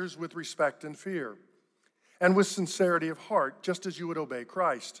masters with respect and fear, and with sincerity of heart, just as you would obey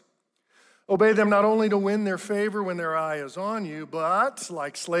Christ. Obey them not only to win their favor when their eye is on you, but,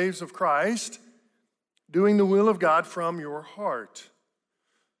 like slaves of Christ, doing the will of God from your heart.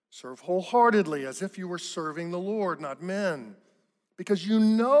 Serve wholeheartedly as if you were serving the Lord, not men, because you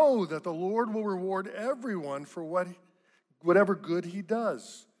know that the Lord will reward everyone for whatever good he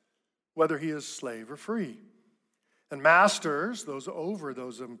does, whether he is slave or free. And masters, those over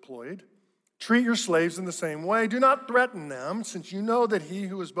those employed, treat your slaves in the same way. Do not threaten them, since you know that he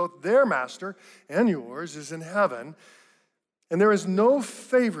who is both their master and yours is in heaven, and there is no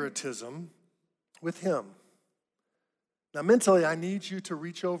favoritism with him. Now, mentally, I need you to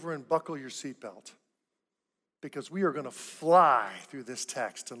reach over and buckle your seatbelt, because we are going to fly through this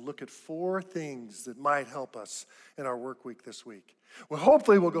text and look at 4 things that might help us in our work week this week. Well,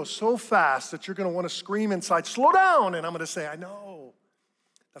 hopefully we'll go so fast that you're going to want to scream inside, slow down, and I'm going to say, I know.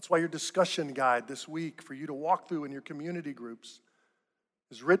 That's why your discussion guide this week for you to walk through in your community groups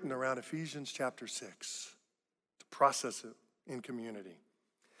is written around Ephesians chapter 6 to process it in community.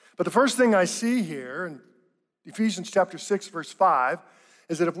 But the first thing I see here in Ephesians chapter 6, verse 5,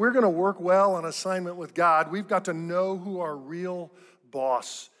 is that if we're going to work well on assignment with God, we've got to know who our real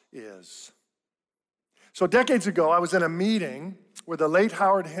boss is. So decades ago, I was in a meeting where the late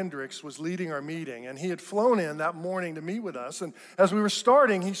Howard Hendricks was leading our meeting, and he had flown in that morning to meet with us. And as we were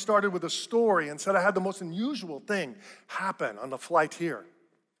starting, he started with a story and said, I had the most unusual thing happen on the flight here.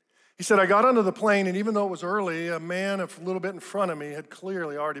 He said, I got onto the plane, and even though it was early, a man a little bit in front of me had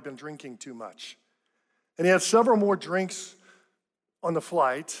clearly already been drinking too much. And he had several more drinks on the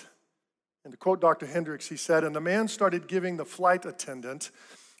flight. And to quote Dr. Hendricks, he said, and the man started giving the flight attendant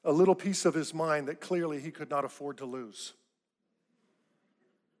a little piece of his mind that clearly he could not afford to lose.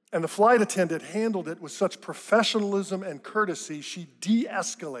 And the flight attendant handled it with such professionalism and courtesy, she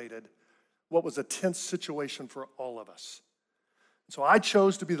de-escalated what was a tense situation for all of us. And so I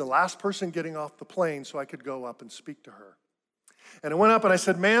chose to be the last person getting off the plane so I could go up and speak to her. And I went up and I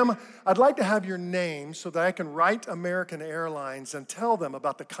said, ma'am, I'd like to have your name so that I can write American Airlines and tell them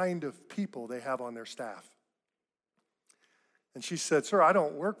about the kind of people they have on their staff. And she said, sir, I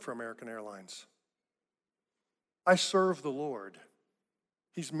don't work for American Airlines. I serve the Lord.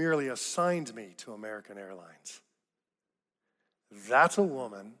 He's merely assigned me to American Airlines. That's a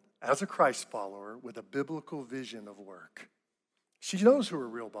woman, as a Christ follower, with a biblical vision of work. She knows who her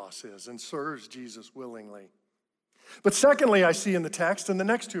real boss is and serves Jesus willingly. But secondly, I see in the text, in the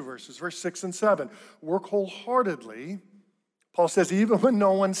next two verses, verse 6 and 7, work wholeheartedly. Paul says, even when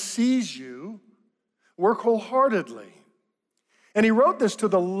no one sees you, work wholeheartedly. And he wrote this to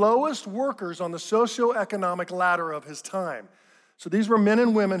the lowest workers on the socioeconomic ladder of his time. So these were men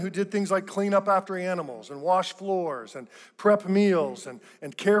and women who did things like clean up after animals and wash floors and prep meals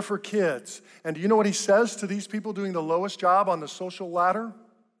and care for kids. And do you know what he says to these people doing the lowest job on the social ladder?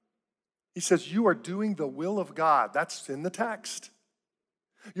 He says, you are doing the will of God. That's in the text.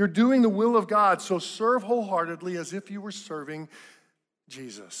 You're doing the will of God, so serve wholeheartedly as if you were serving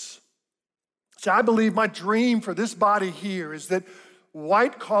Jesus. See, I believe my dream for this body here is that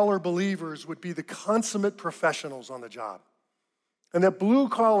white-collar believers would be the consummate professionals on the job, and that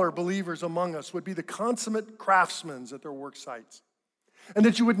blue-collar believers among us would be the consummate craftsmen at their work sites, and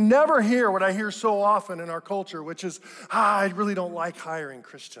that you would never hear what I hear so often in our culture, which is, I really don't like hiring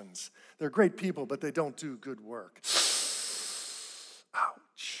Christians. They're great people, but they don't do good work.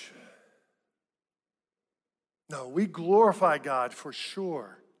 Ouch. No, we glorify God for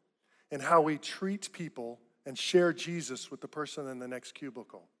sure in how we treat people and share Jesus with the person in the next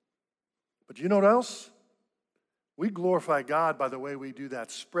cubicle. But you know what else? We glorify God by the way we do that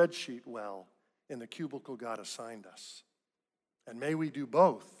spreadsheet well in the cubicle God assigned us. And may we do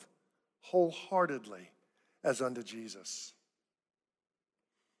both wholeheartedly as unto Jesus.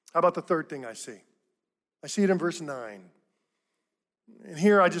 How about the third thing I see? I see it in verse 9. And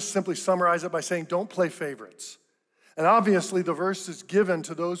here I just simply summarize it by saying, don't play favorites. And obviously the verse is given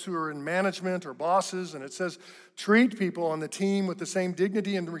to those who are in management or bosses, and it says, treat people on the team with the same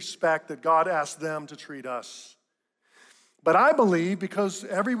dignity and respect that God asked them to treat us. But I believe because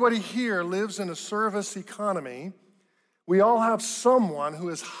everybody here lives in a service economy, we all have someone who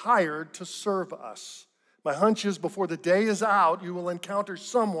is hired to serve us. My hunch is before the day is out, you will encounter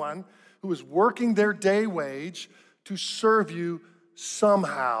someone who is working their day wage to serve you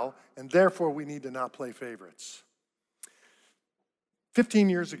somehow, and therefore we need to not play favorites. 15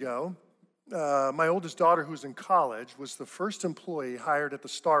 years ago, my oldest daughter, who's in college, was the first employee hired at the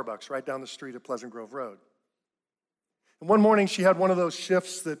Starbucks right down the street at Pleasant Grove Road. And one morning, she had one of those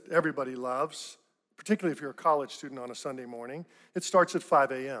shifts that everybody loves, particularly if you're a college student on a Sunday morning. It starts at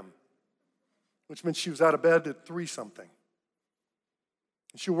 5 a.m., which meant she was out of bed at 3-something.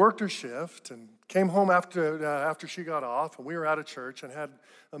 And she worked her shift and came home after she got off, and we were out of church and had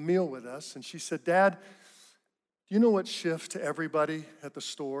a meal with us. And she said, Dad, do you know what shift everybody at the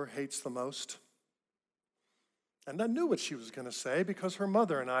store hates the most? And I knew what she was going to say because her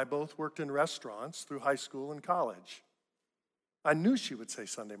mother and I both worked in restaurants through high school and college. I knew she would say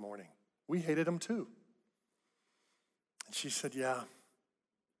Sunday morning. We hated them too. And she said, yeah.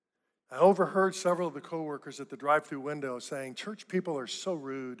 I overheard several of the coworkers at the drive-thru window saying, church people are so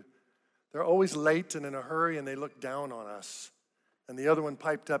rude. They're always late and in a hurry and they look down on us. And the other one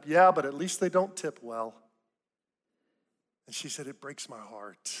piped up, yeah, but at least they don't tip well. And she said, it breaks my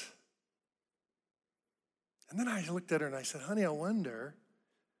heart. And then I looked at her and I said, honey, I wonder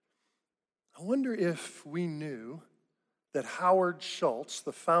if we knew that Howard Schultz,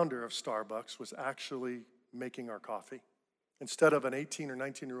 the founder of Starbucks, was actually making our coffee instead of an 18 or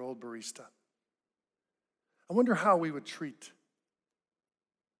 19-year-old barista. I wonder how we would treat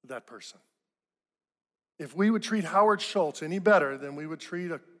that person. If we would treat Howard Schultz any better than we would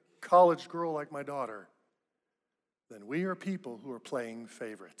treat a college girl like my daughter, then we are people who are playing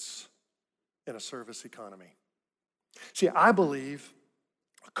favorites in a service economy. See, I believe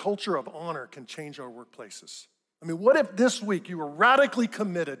a culture of honor can change our workplaces. I mean, what if this week you were radically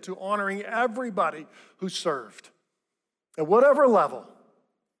committed to honoring everybody who served at whatever level?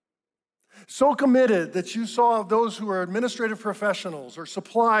 So committed that you saw those who are administrative professionals or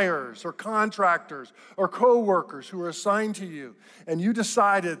suppliers or contractors or co-workers who are assigned to you, and you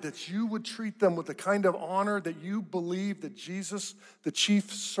decided that you would treat them with the kind of honor that you believe that Jesus, the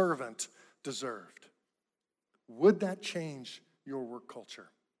chief servant, deserved. Would that change your work culture?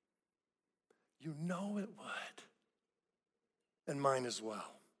 You know it would. And mine as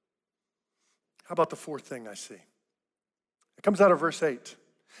well. How about the fourth thing I see? It comes out of verse 8.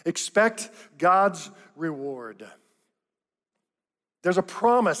 Expect God's reward. There's a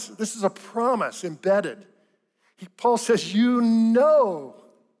promise. This is a promise embedded. Paul says, you know,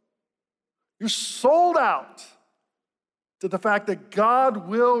 you're sold out to the fact that God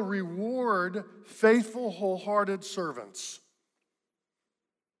will reward faithful, wholehearted servants.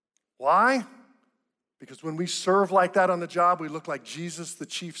 Why? Because when we serve like that on the job, we look like Jesus, the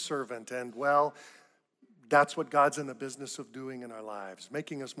chief servant. And well, that's what God's in the business of doing in our lives,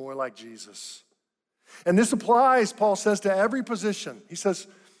 making us more like Jesus. And this applies, Paul says, to every position. He says,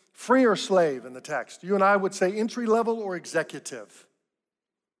 free or slave in the text. You and I would say entry level or executive.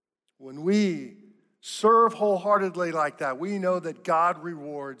 When we serve wholeheartedly like that, we know that God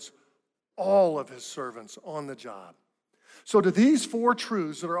rewards all of his servants on the job. So do these 4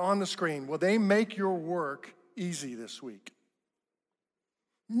 truths that are on the screen, will they make your work easy this week?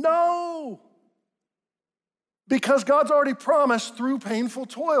 No! Because God's already promised through painful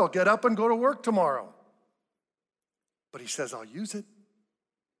toil, get up and go to work tomorrow. But he says, I'll use it.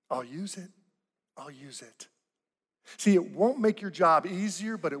 I'll use it. I'll use it. See, it won't make your job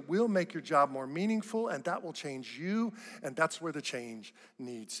easier, but it will make your job more meaningful, and that will change you, and that's where the change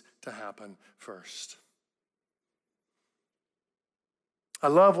needs to happen first. I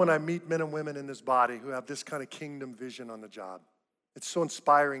love when I meet men and women in this body who have this kind of kingdom vision on the job. It's so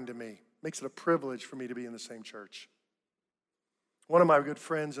inspiring to me. Makes it a privilege for me to be in the same church. One of my good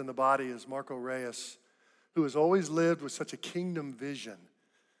friends in the body is Marco Reyes, who has always lived with such a kingdom vision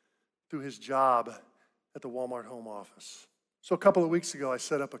through his job at the Walmart home office. So a couple of weeks ago, I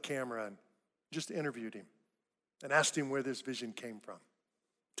set up a camera and just interviewed him and asked him where this vision came from.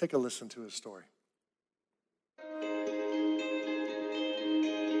 Take a listen to his story.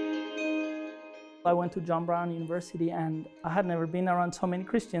 I went to John Brown University and I had never been around so many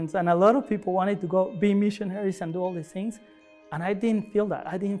Christians, and a lot of people wanted to go be missionaries and do all these things, and I didn't feel that.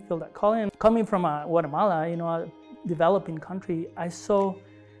 I didn't feel that calling. Coming from Guatemala, a developing country, I saw,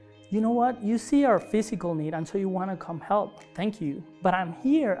 you know what, you see our physical need and so you want to come help, thank you. But I'm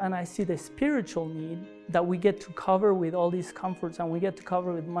here and I see the spiritual need that we get to cover with all these comforts and we get to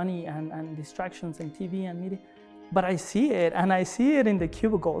cover with money and distractions and TV and media. But I see it, and I see it in the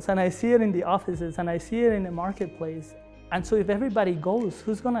cubicles, and I see it in the offices, and I see it in the marketplace. And so if everybody goes,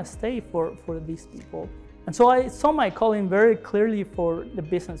 who's gonna stay for these people? And so I saw my calling very clearly for the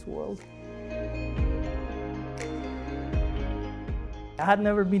business world. I had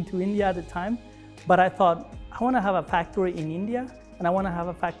never been to India at the time, but I thought, I wanna have a factory in India, and I wanna have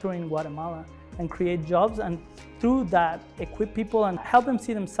a factory in Guatemala, and create jobs, and through that, equip people and help them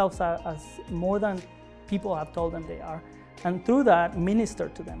see themselves as more than people have told them they are, and through that minister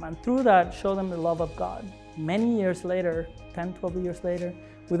to them, and through that show them the love of God. Many years later, 10, 12 years later,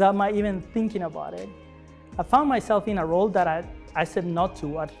 without my even thinking about it, I found myself in a role that I said not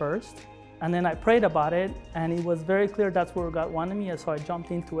to at first, and then I prayed about it, and it was very clear that's where God wanted me, and so I jumped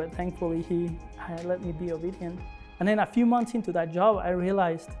into it. Thankfully, He let me be obedient. And then a few months into that job, I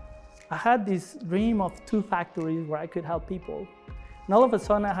realized I had this dream of 2 factories where I could help people. And all of a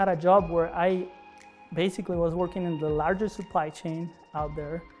sudden, I had a job where I basically was working in the largest supply chain out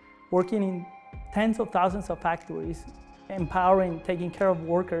there, working in tens of thousands of factories, empowering, taking care of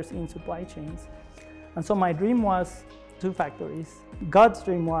workers in supply chains. And so my dream was 2 factories. God's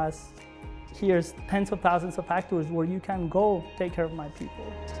dream was, here's tens of thousands of factories where you can go take care of my people.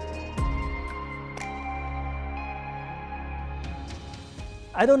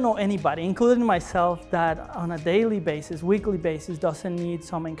 I don't know anybody, including myself, that on a daily basis, weekly basis, doesn't need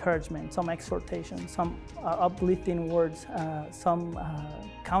some encouragement, some exhortation, some uplifting words, some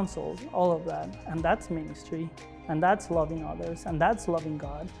counsel, all of that. And that's ministry, and that's loving others, and that's loving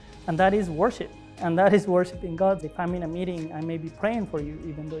God, and that is worship, and that is worshiping God. If I'm in a meeting, I may be praying for you,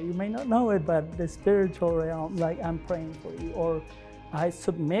 even though you may not know it, but the spiritual realm, like I'm praying for you, or I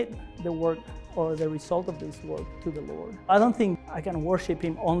submit the work or the result of this work to the Lord. I don't think I can worship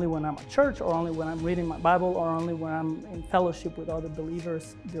Him only when I'm at church, or only when I'm reading my Bible, or only when I'm in fellowship with other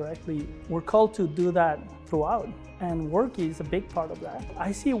believers directly. We're called to do that throughout, and work is a big part of that.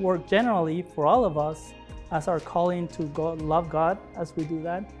 I see work generally for all of us as our calling to go love God as we do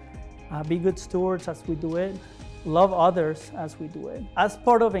that, be good stewards as we do it, love others as we do it. As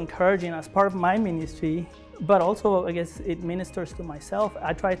part of encouraging, as part of my ministry, but also, I guess, it ministers to myself.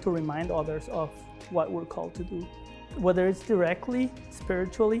 I try to remind others of what we're called to do. Whether it's directly,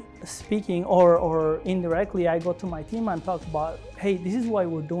 spiritually speaking, or indirectly, I go to my team and talk about, hey, this is why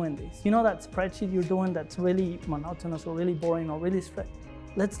we're doing this. You know that spreadsheet you're doing that's really monotonous or really boring or really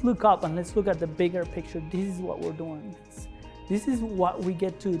let's look up and let's look at the bigger picture. This is what we're doing. This is what we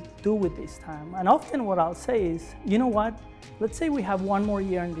get to do with this time. And often what I'll say is, you know what? Let's say we have 1 more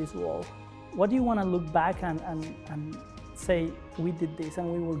year in this role. What do you want to look back and say, we did this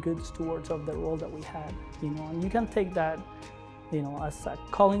and we were good stewards of the role that we had, and you can take that, as a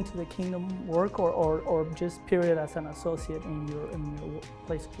calling to the kingdom work, or just period as an associate in your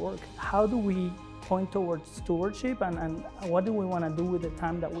place of work. How do we point towards stewardship, and what do we want to do with the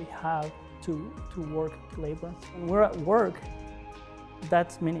time that we have to work, to labor. When we're at work,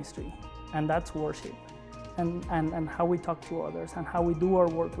 that's ministry, and that's worship. And how we talk to others, and how we do our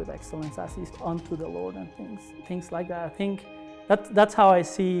work with excellence as is unto the Lord, and things like that. I think that's how I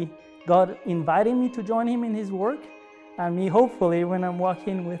see God inviting me to join Him in His work, and me hopefully when I'm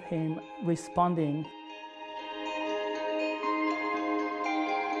walking with Him responding.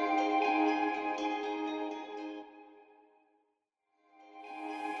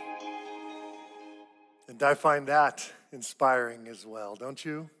 And I find that inspiring as well, don't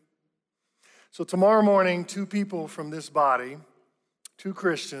you? So tomorrow morning, 2 people from this body, 2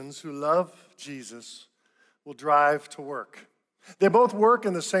 Christians who love Jesus, will drive to work. They both work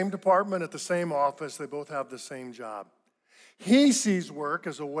in the same department at the same office. They both have the same job. He sees work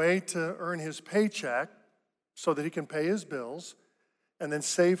as a way to earn his paycheck so that he can pay his bills and then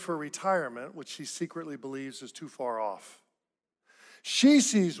save for retirement, which she secretly believes is too far off. She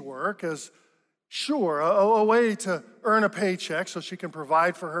sees work as, sure, a way to earn a paycheck so she can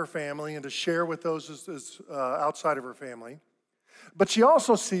provide for her family and to share with those outside of her family. But she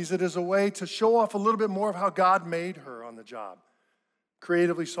also sees it as a way to show off a little bit more of how God made her on the job.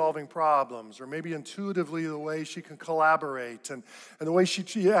 Creatively solving problems, or maybe intuitively the way she can collaborate, and the way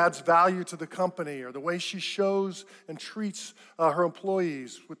she adds value to the company, or the way she shows and treats her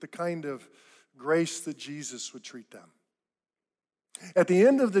employees with the kind of grace that Jesus would treat them. At the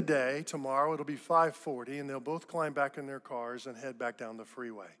end of the day, tomorrow, it'll be 5:40, and they'll both climb back in their cars and head back down the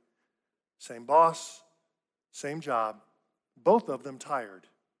freeway. Same boss, same job, both of them tired,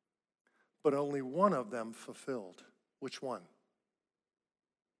 but only one of them fulfilled. Which one?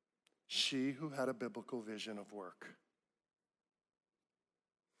 She who had a biblical vision of work.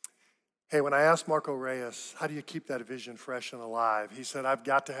 Hey, when I asked Marco Reyes, how do you keep that vision fresh and alive? He said, I've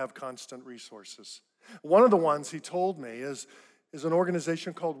got to have constant resources. One of the ones he told me is an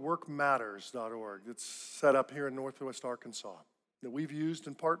organization called workmatters.org that's set up here in Northwest Arkansas that we've used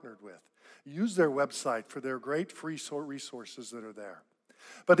and partnered with. Use their website for their great free resources that are there.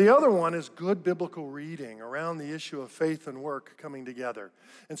 But the other one is good biblical reading around the issue of faith and work coming together.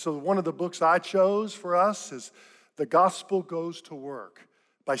 And so one of the books I chose for us is The Gospel Goes to Work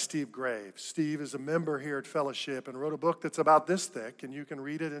by Steve Graves. Steve is a member here at Fellowship and wrote a book that's about this thick, and you can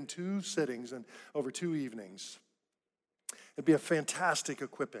read it in 2 sittings and over 2 evenings. It'd be a fantastic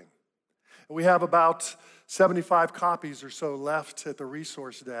equipping. We have about 75 copies or so left at the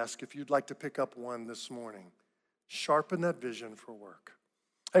resource desk if you'd like to pick up one this morning. Sharpen that vision for work.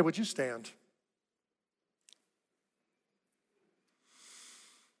 Hey, would you stand?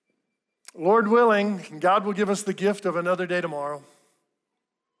 Lord willing, God will give us the gift of another day tomorrow,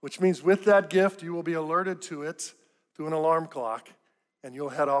 which means with that gift, you will be alerted to it through an alarm clock, and you'll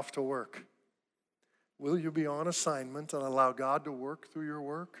head off to work. Will you be on assignment and allow God to work through your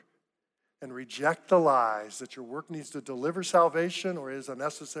work and reject the lies that your work needs to deliver salvation or is a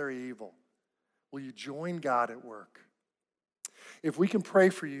necessary evil? Will you join God at work? If we can pray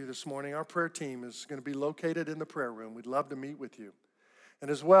for you this morning, our prayer team is going to be located in the prayer room. We'd love to meet with you. And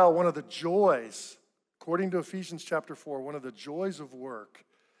as well, one of the joys, according to Ephesians chapter 4, one of the joys of work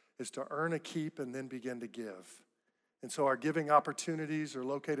is to earn a keep and then begin to give. And so our giving opportunities are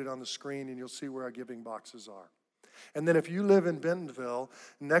located on the screen, and you'll see where our giving boxes are. And then if you live in Bentonville,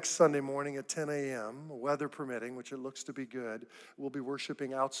 next Sunday morning at 10 a.m., weather permitting, which it looks to be good, we'll be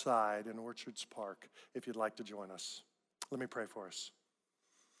worshiping outside in Orchards Park if you'd like to join us. Let me pray for us.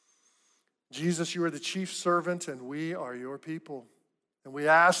 Jesus, you are the chief servant, and we are your people. And we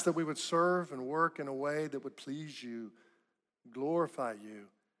ask that we would serve and work in a way that would please you, glorify you,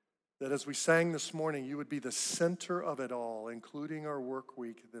 that as we sang this morning, you would be the center of it all, including our work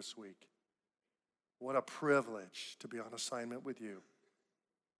week this week. What a privilege to be on assignment with you.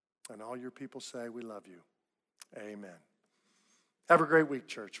 And all your people say, we love you. Amen. Have a great week,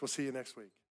 church. We'll see you next week.